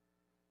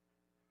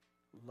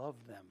 Love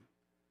them.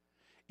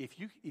 If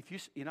you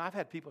I've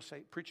had people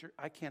say, preacher,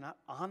 I cannot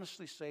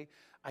honestly say,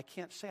 I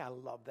can't say I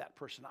love that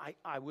person.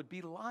 I would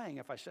be lying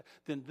if I said,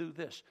 then do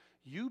this.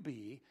 You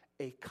be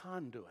a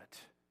conduit.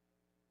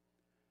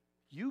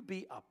 You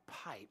be a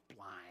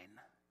pipeline.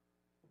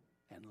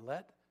 And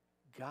let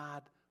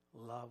God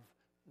love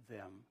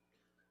them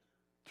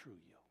through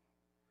you.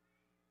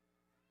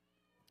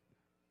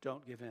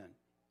 Don't give in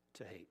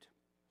to hate.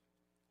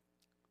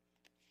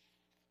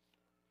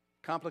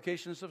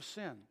 Complications of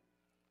sin.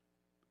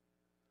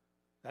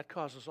 That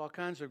causes all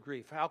kinds of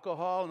grief.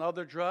 Alcohol and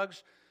other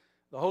drugs.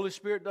 The Holy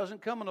Spirit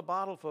doesn't come in a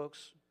bottle,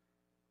 folks.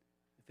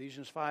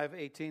 Ephesians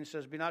 5:18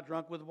 says, be not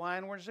drunk with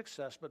wine where it's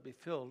excess, but be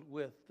filled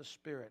with the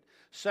Spirit.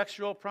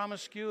 Sexual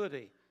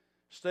promiscuity.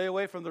 Stay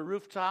away from the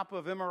rooftop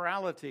of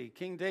immorality.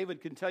 King David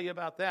can tell you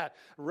about that.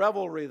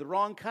 Revelry, the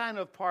wrong kind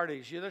of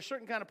parties. There's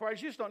certain kind of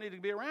parties you just don't need to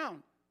be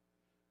around.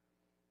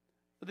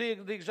 The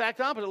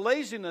exact opposite,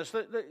 laziness.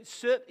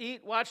 Sit,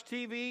 eat, watch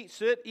TV.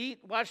 Sit, eat,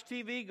 watch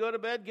TV, go to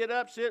bed, get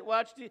up, sit,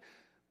 watch TV.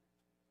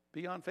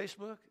 Be on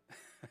Facebook.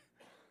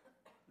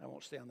 I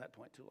won't stay on that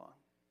point too long.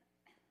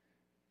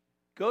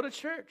 Go to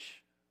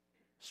church.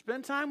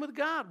 Spend time with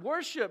God.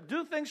 Worship.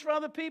 Do things for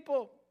other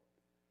people.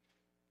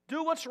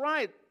 Do what's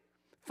right.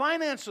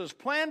 Finances,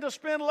 plan to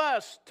spend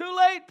less. Too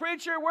late,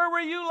 preacher. Where were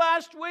you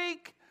last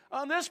week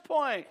on this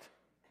point?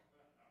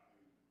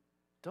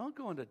 Don't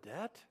go into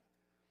debt.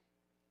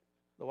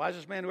 The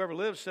wisest man who ever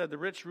lived said, the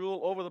rich rule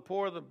over the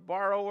poor. The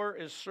borrower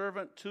is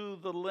servant to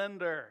the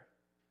lender.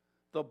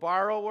 The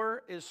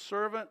borrower is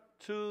servant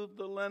to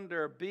the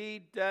lender.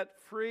 Be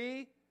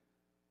debt-free.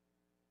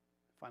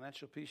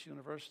 Financial Peace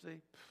University,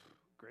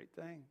 great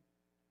thing.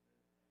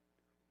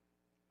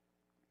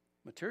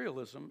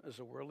 Materialism is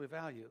a worldly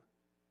value.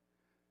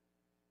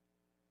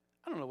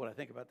 I don't know what I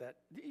think about that.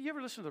 You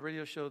ever listen to the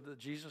radio show, the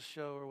Jesus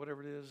Show or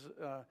whatever it is?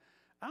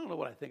 I don't know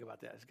what I think about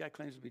that. This guy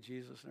claims to be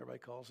Jesus, and everybody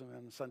calls him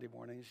on Sunday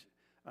mornings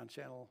on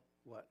channel,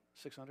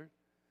 600?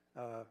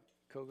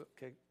 Kogo,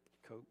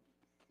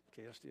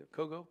 KSD,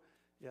 Kogo?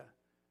 Yeah.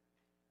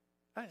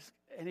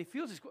 And he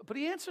feels but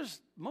he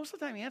answers, most of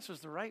the time he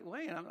answers the right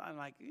way, and I'm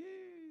like,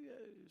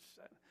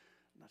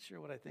 not sure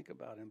what I think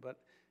about him, but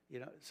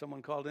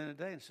someone called in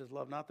today and says,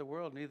 love not the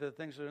world, neither the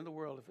things that are in the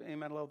world. If any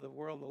man love the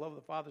world, the love of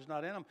the Father is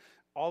not in him.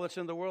 All that's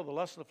in the world, the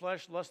lust of the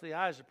flesh, the lust of the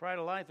eyes, the pride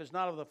of life is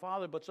not of the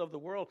Father, but of the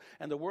world.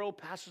 And the world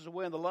passes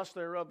away and the lust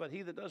thereof, but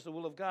he that does the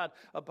will of God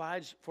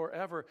abides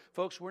forever.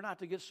 Folks, we're not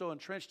to get so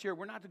entrenched here.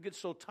 We're not to get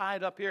so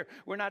tied up here.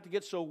 We're not to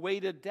get so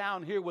weighted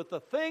down here with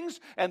the things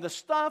and the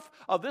stuff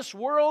of this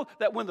world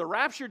that when the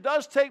rapture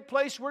does take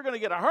place, we're going to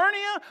get a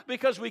hernia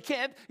because we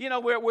can't,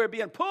 we're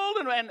being pulled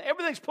and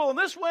everything's pulling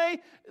this way.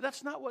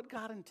 That's not what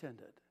God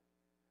intended.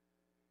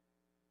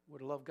 We're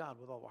to love God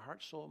with all our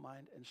heart, soul,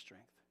 mind, and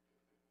strength.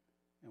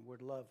 And we're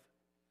to love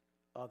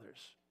others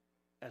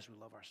as we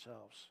love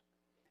ourselves.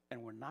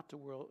 And we're not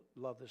to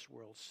love this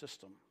world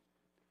system.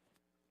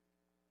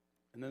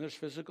 And then there's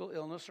physical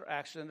illness or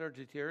accident or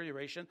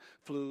deterioration,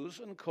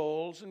 flus and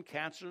colds and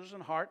cancers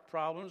and heart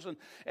problems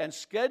and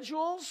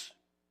schedules.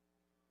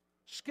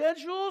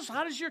 Schedules?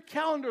 How does your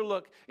calendar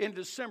look in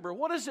December?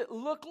 What does it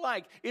look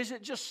like? Is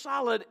it just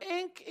solid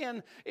ink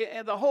in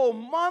the whole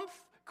month?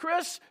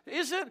 Chris,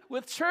 is it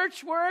with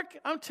church work?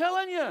 I'm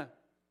telling you.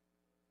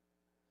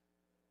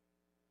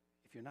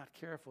 If you're not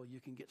careful, you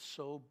can get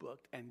so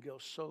booked and go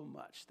so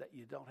much that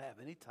you don't have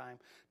any time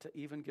to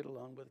even get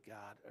alone with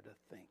God or to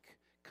think.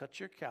 Cut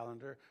your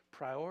calendar,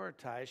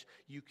 prioritize.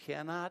 You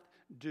cannot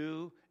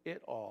do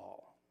it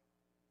all.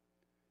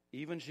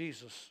 Even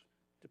Jesus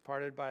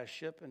departed by a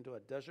ship into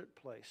a desert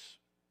place.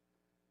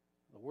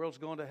 The world's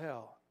going to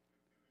hell.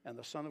 And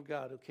the Son of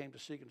God who came to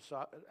seek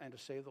and to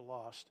save the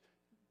lost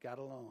got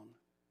alone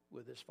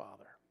with his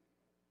Father.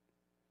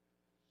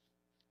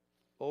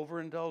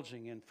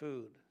 Overindulging in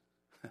food.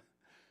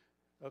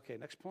 Okay,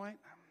 next point.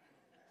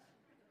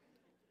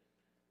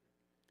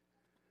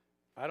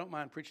 I don't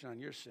mind preaching on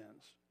your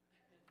sins.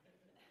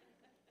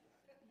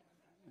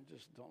 I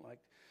just don't like.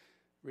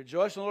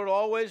 Rejoice in the Lord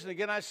always. And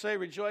again I say,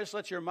 rejoice.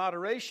 Let your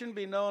moderation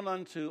be known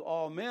unto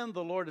all men.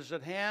 The Lord is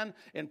at hand.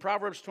 In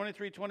Proverbs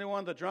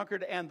 23:21, the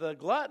drunkard and the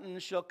glutton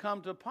shall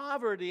come to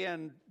poverty,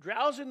 and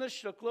drowsiness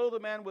shall clothe a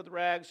man with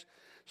rags.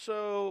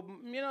 So,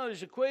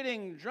 he's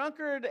equating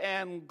drunkard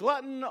and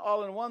glutton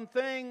all in one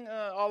thing,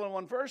 all in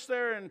one verse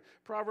there in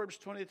Proverbs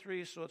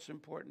 23. So it's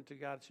important to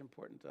God. It's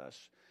important to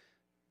us.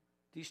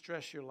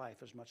 De-stress your life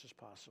as much as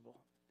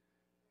possible.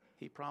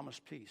 He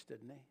promised peace,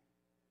 didn't he?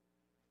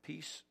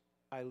 Peace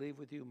I leave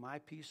with you. My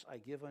peace I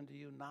give unto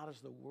you. Not as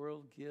the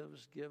world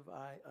gives, give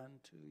I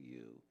unto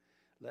you.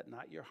 Let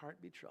not your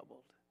heart be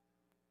troubled,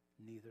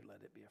 neither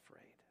let it be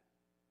afraid.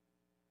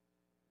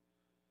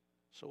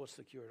 So what's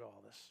the cure to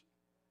all this?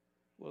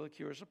 Well, the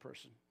cure is a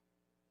person.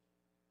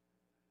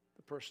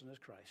 The person is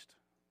Christ.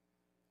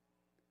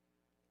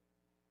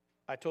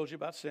 I told you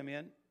about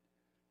Simeon.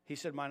 He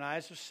said, mine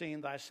eyes have seen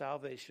thy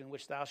salvation,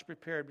 which thou hast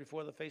prepared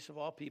before the face of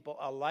all people,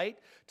 a light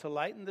to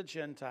lighten the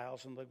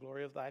Gentiles and the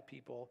glory of thy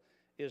people,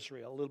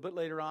 Israel. A little bit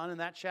later on in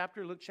that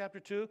chapter, Luke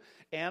chapter 2,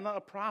 Anna,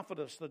 a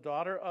prophetess, the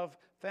daughter of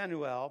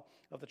Phanuel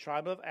of the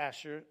tribe of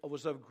Asher,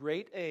 was of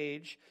great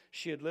age.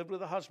 She had lived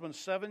with a husband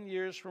 7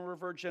 years from her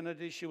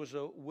virginity. She was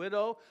a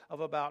widow of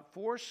about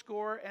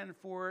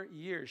 84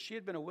 years. She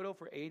had been a widow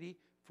for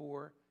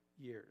 84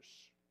 years.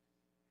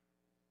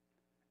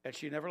 And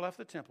she never left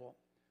the temple,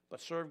 but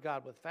served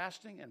God with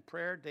fasting and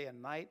prayer day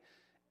and night.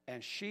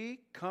 And she,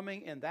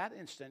 coming in that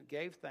instant,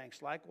 gave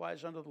thanks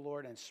likewise unto the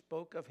Lord and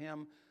spoke of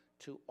him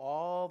to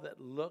all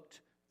that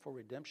looked for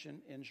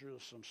redemption in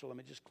Jerusalem. So let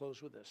me just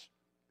close with this.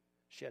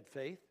 She had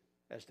faith,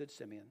 as did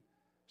Simeon,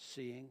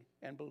 seeing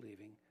and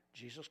believing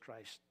Jesus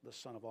Christ, the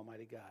Son of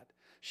Almighty God.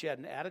 She had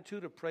an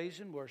attitude of praise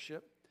and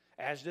worship,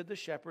 as did the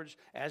shepherds,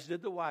 as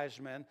did the wise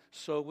men,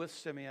 so with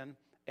Simeon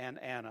and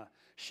Anna.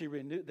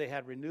 They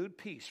had renewed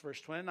peace,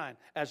 verse 29.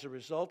 As a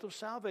result of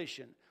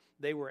salvation,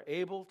 they were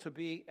able to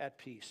be at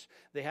peace.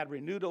 They had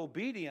renewed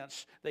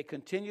obedience. They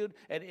continued,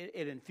 and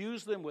it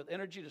infused them with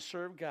energy to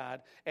serve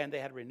God, and they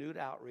had renewed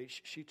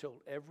outreach. She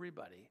told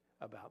everybody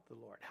about the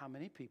Lord. How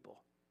many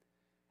people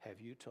have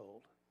you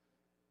told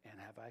and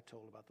have I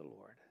told about the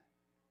Lord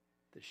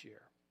this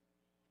year?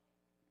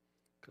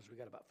 Because we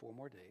got about 4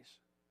 more days,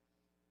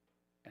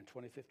 and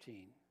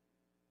 2015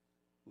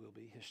 will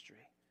be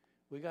history.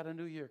 We got a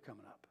new year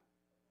coming up,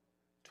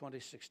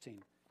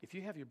 2016. If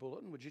you have your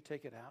bulletin, would you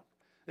take it out?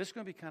 This is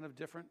going to be kind of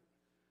different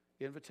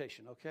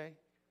invitation, okay?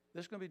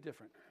 This is going to be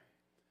different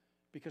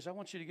because I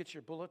want you to get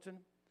your bulletin.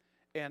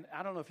 And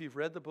I don't know if you've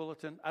read the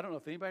bulletin. I don't know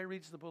if anybody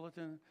reads the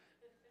bulletin.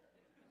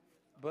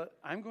 But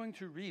I'm going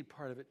to read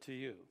part of it to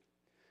you.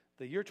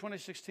 The year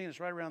 2016 is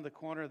right around the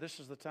corner.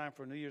 This is the time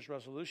for New Year's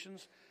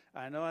resolutions.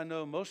 I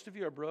know most of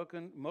you are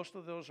broken. Most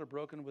of those are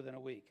broken within a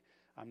week.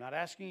 I'm not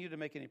asking you to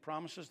make any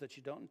promises that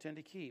you don't intend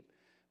to keep.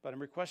 But I'm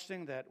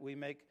requesting that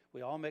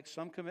we all make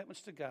some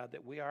commitments to God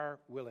that we are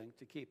willing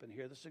to keep. And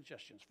here are the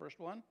suggestions. First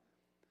one,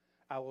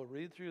 I will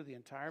read through the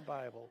entire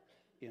Bible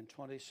in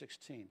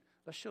 2016.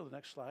 Let's show the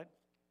next slide.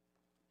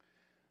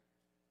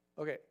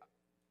 Okay.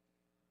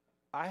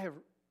 I have,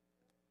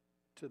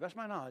 to the best of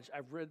my knowledge,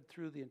 I've read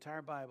through the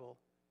entire Bible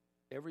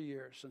every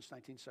year since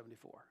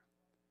 1974.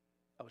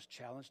 I was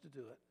challenged to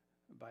do it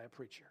by a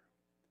preacher.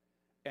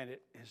 And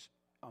it is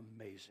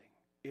amazing.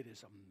 It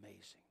is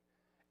amazing.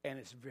 And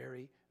it's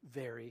very,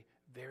 very,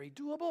 very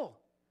doable.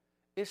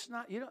 It's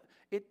not,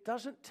 it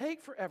doesn't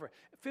take forever.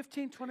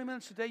 15, 20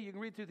 minutes a day, you can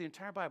read through the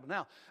entire Bible.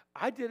 Now,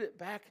 I did it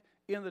back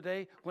in the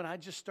day when I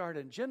just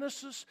started in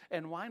Genesis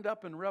and wind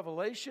up in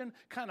Revelation,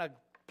 kind of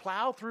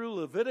plow through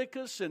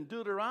Leviticus and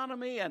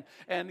Deuteronomy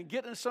and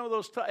get in some of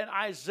those, and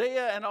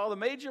Isaiah and all the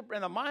major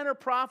and the minor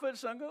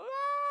prophets, and go,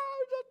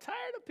 I'm so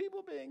tired of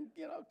people being,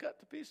 cut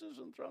to pieces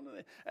and thrown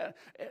in the,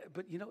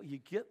 but you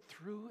get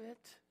through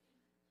it.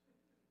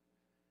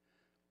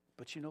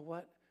 But you know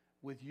what?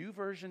 With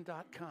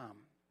YouVersion.com,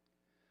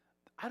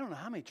 I don't know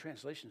how many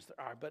translations there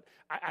are, but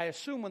I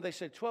assume when they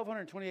say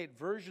 1,228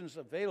 versions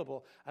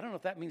available, I don't know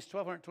if that means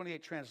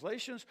 1,228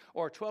 translations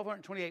or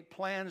 1,228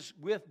 plans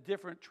with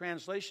different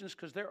translations,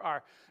 because there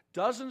are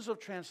dozens of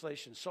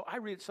translations. So I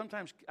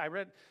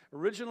read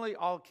originally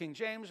all King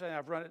James, and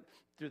I've read it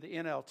through the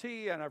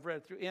NLT, and I've read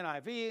it through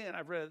NIV, and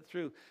I've read it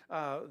through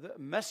the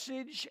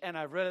Message, and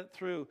I've read it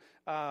through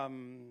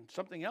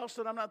something else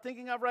that I'm not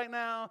thinking of right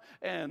now.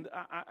 And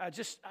I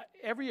just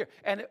every year,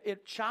 and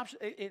it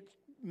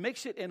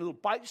makes it in little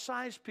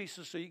bite-sized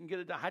pieces so you can get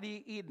it done. How do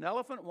you eat an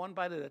elephant? One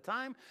bite at a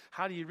time.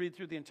 How do you read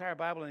through the entire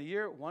Bible in a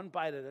year? One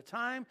bite at a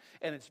time.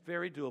 And it's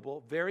very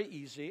doable, very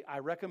easy. I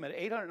recommend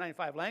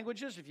 895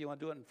 languages. If you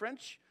want to do it in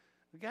French,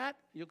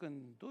 you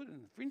can do it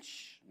in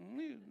French.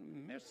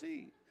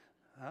 Merci.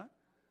 Huh?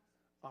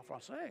 En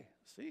français.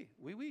 Si.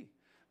 Oui, oui.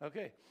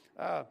 Okay.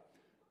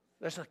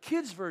 There's a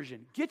kids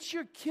version. Get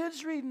your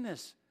kids reading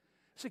this.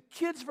 It's a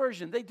kids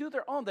version. They do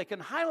their own. They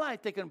can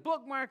highlight. They can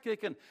bookmark.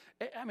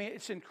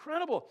 It's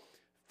incredible.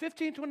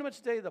 15, 20 minutes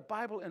a day, the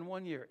Bible in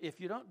 1 year.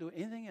 If you don't do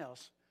anything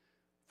else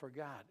for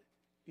God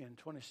in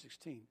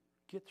 2016,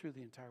 get through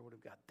the entire Word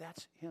of God.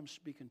 That's Him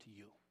speaking to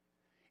you.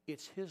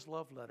 It's His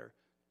love letter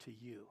to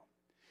you.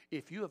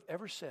 If you have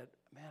ever said,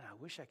 man, I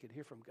wish I could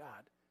hear from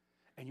God,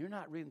 and you're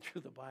not reading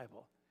through the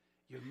Bible,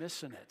 you're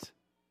missing it.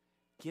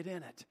 Get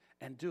in it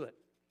and do it.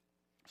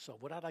 So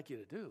what I'd like you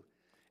to do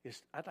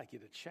is I'd like you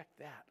to check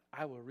that.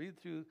 I will read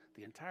through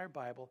the entire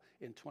Bible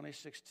in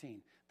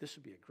 2016. This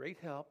would be a great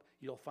help.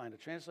 You'll find a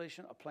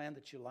translation, a plan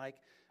that you like,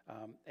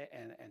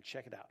 and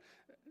check it out.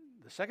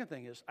 The second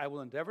thing is I will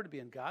endeavor to be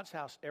in God's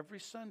house every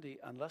Sunday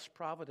unless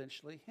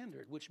providentially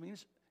hindered, which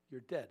means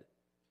you're dead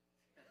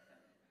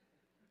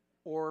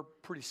or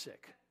pretty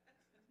sick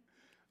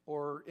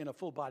or in a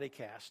full body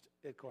cast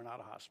at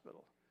Coronado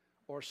Hospital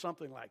or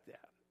something like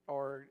that,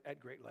 or at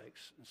Great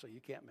Lakes, and so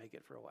you can't make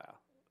it for a while.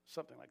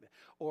 Something like that.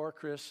 Or,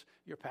 Chris,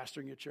 you're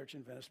pastoring your church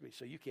in Venice Beach,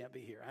 so you can't be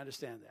here. I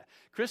understand that.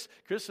 Chris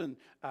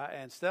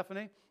and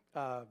Stephanie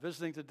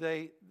visiting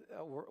today,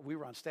 we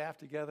were on staff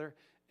together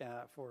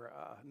for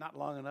not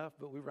long enough,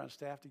 but we were on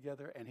staff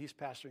together, and he's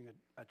pastoring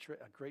a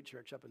great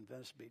church up in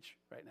Venice Beach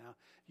right now.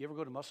 You ever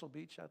go to Muscle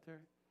Beach out there?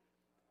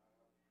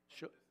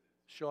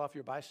 Show off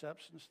your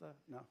biceps and stuff?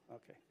 No?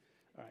 Okay.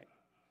 All right.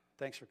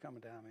 Thanks for coming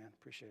down, man.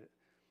 Appreciate it.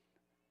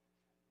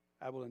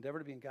 I will endeavor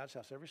to be in God's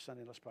house every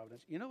Sunday unless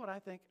providence. You know what I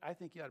think? I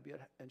think you ought to be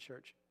in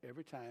church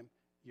every time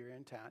you're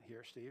in town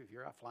here, Steve. If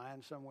you're out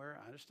flying somewhere,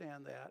 I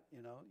understand that.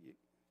 You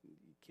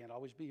can't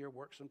always be here,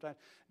 work sometimes.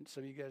 And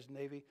some of you guys in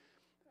Navy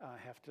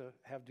have to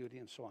have duty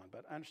and so on.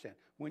 But I understand.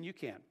 When you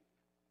can.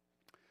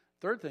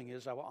 Third thing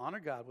is I will honor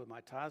God with my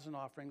tithes and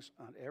offerings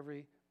on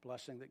every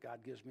blessing that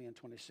God gives me in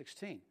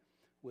 2016.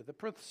 With the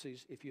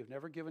parentheses, if you have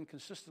never given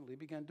consistently,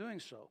 begin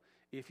doing so.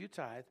 If you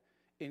tithe,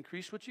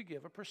 increase what you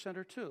give 1%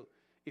 or 2%.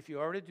 If you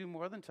already do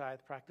more than tithe,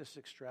 practice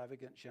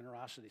extravagant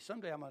generosity.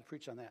 Someday I'm going to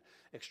preach on that.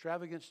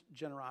 Extravagant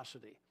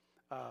generosity.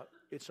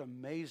 It's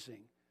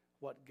amazing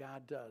what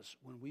God does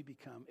when we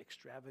become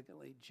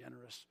extravagantly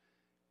generous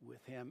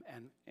with Him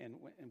and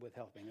with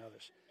helping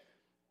others.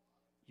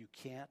 You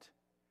can't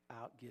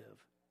outgive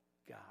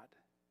God.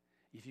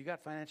 If you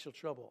got financial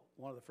trouble,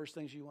 one of the first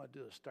things you want to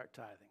do is start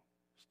tithing.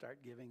 Start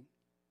giving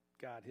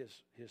God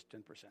his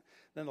 10%.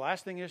 Then the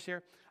last thing is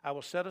here, I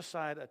will set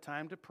aside a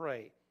time to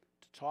pray,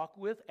 to talk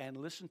with and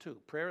listen to.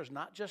 Prayer is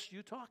not just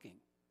you talking.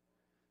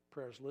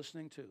 Prayer is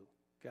listening to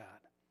God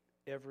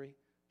every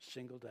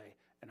single day.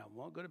 And I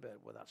won't go to bed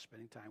without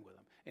spending time with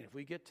Him. And if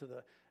we get to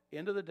the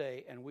end of the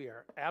day and we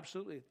are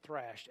absolutely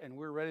thrashed and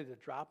we're ready to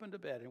drop into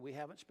bed and we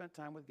haven't spent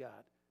time with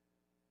God,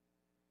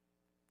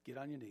 get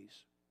on your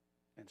knees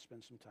and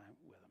spend some time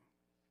with Him.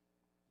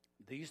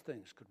 These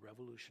things could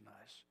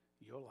revolutionize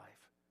your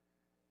life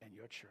and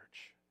your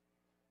church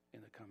in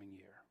the coming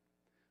year.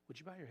 Would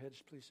you bow your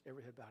heads, please?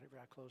 Every head bowed, every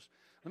eye closed.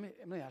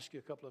 Let me ask you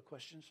a couple of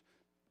questions.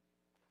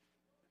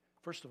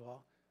 First of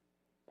all,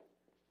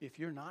 if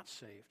you're not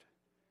saved,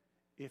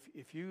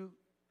 if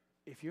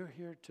you're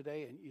here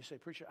today and you say,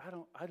 preacher,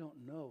 I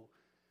don't know.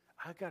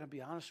 I've got to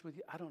be honest with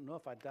you. I don't know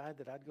if I died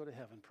that I'd go to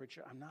heaven,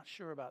 preacher. I'm not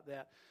sure about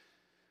that.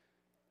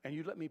 And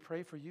you let me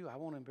pray for you. I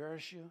won't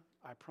embarrass you,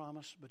 I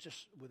promise. But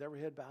just with every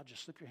head bowed,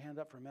 just slip your hand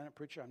up for a minute.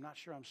 Preacher, I'm not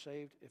sure I'm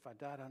saved. If I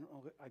died, I don't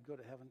know I'd go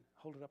to heaven.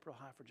 Hold it up real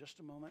high for just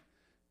a moment.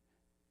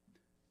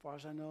 As far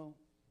as I know,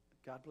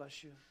 God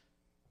bless you.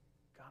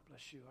 God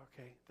bless you.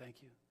 Okay,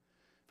 thank you.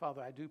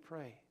 Father, I do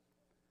pray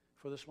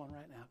for this one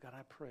right now. God,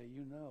 I pray.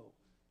 You know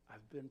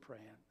I've been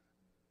praying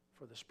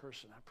for this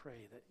person, I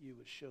pray that you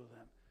would show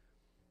them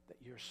that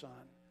your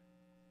son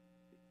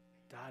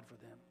died for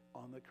them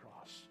on the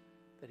cross,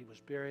 that he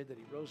was buried, that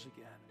he rose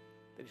again,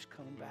 that he's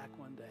coming back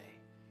one day,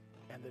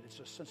 and that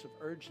it's a sense of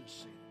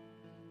urgency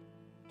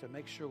to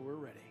make sure we're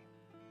ready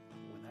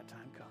when that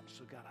time comes.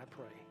 So God, I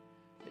pray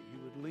that you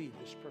would lead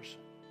this person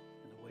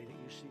in the way that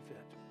you see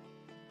fit.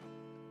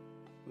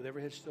 With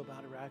every head still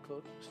bowed, right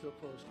closed, still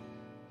closed.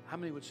 How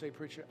many would say,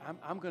 preacher,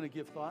 I'm going to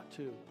give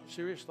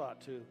serious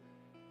thought to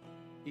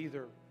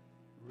either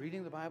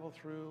reading the Bible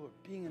through or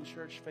being in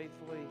church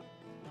faithfully,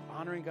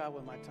 honoring God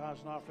with my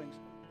tithes and offerings,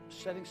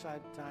 setting aside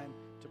time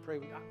to pray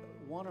with God.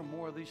 One or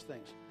more of these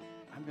things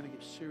I'm going to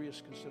give serious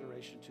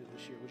consideration to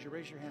this year. Would you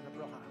raise your hand up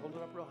real high? Hold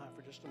it up real high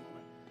for just a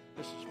moment.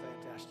 This is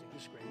fantastic.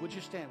 This is great. Would you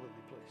stand with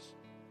me, please?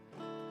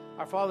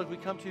 Our Father, we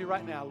come to you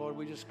right now, Lord.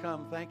 We just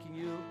come thanking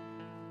you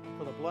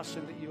for the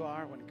blessing that you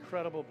are, what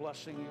incredible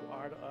blessing you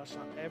are to us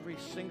on every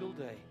single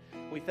day.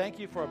 We thank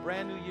you for a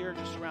brand new year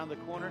just around the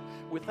corner.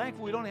 We're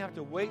thankful we don't have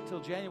to wait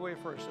till January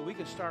 1st, that we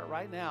can start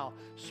right now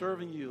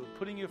serving you,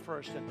 putting you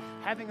first, and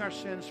having our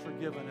sins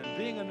forgiven, and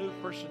being a new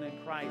person in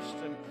Christ,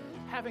 and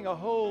having a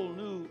whole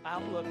new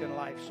outlook in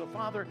life. So,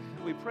 Father,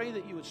 we pray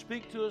that you would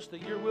speak to us,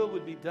 that your will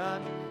would be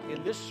done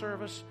in this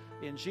service.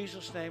 In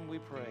Jesus' name we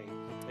pray.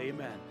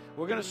 Amen.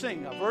 We're going to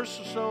sing a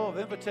verse or so of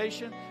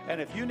invitation. And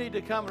if you need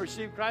to come and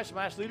receive Christ, I'm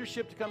going to ask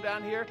leadership to come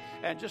down here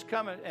and just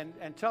come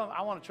and tell them,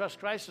 I want to trust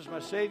Christ as my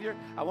Savior.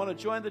 I want to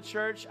join the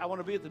church. I want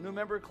to be at the new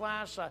member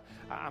class.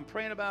 I'm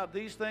praying about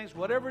these things.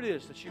 Whatever it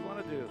is that you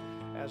want to do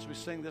as we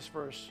sing this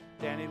verse,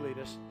 Danny, lead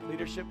us.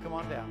 Leadership, come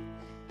on down.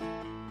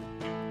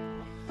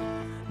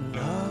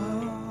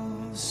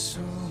 Love so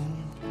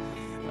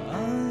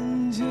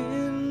undeniable.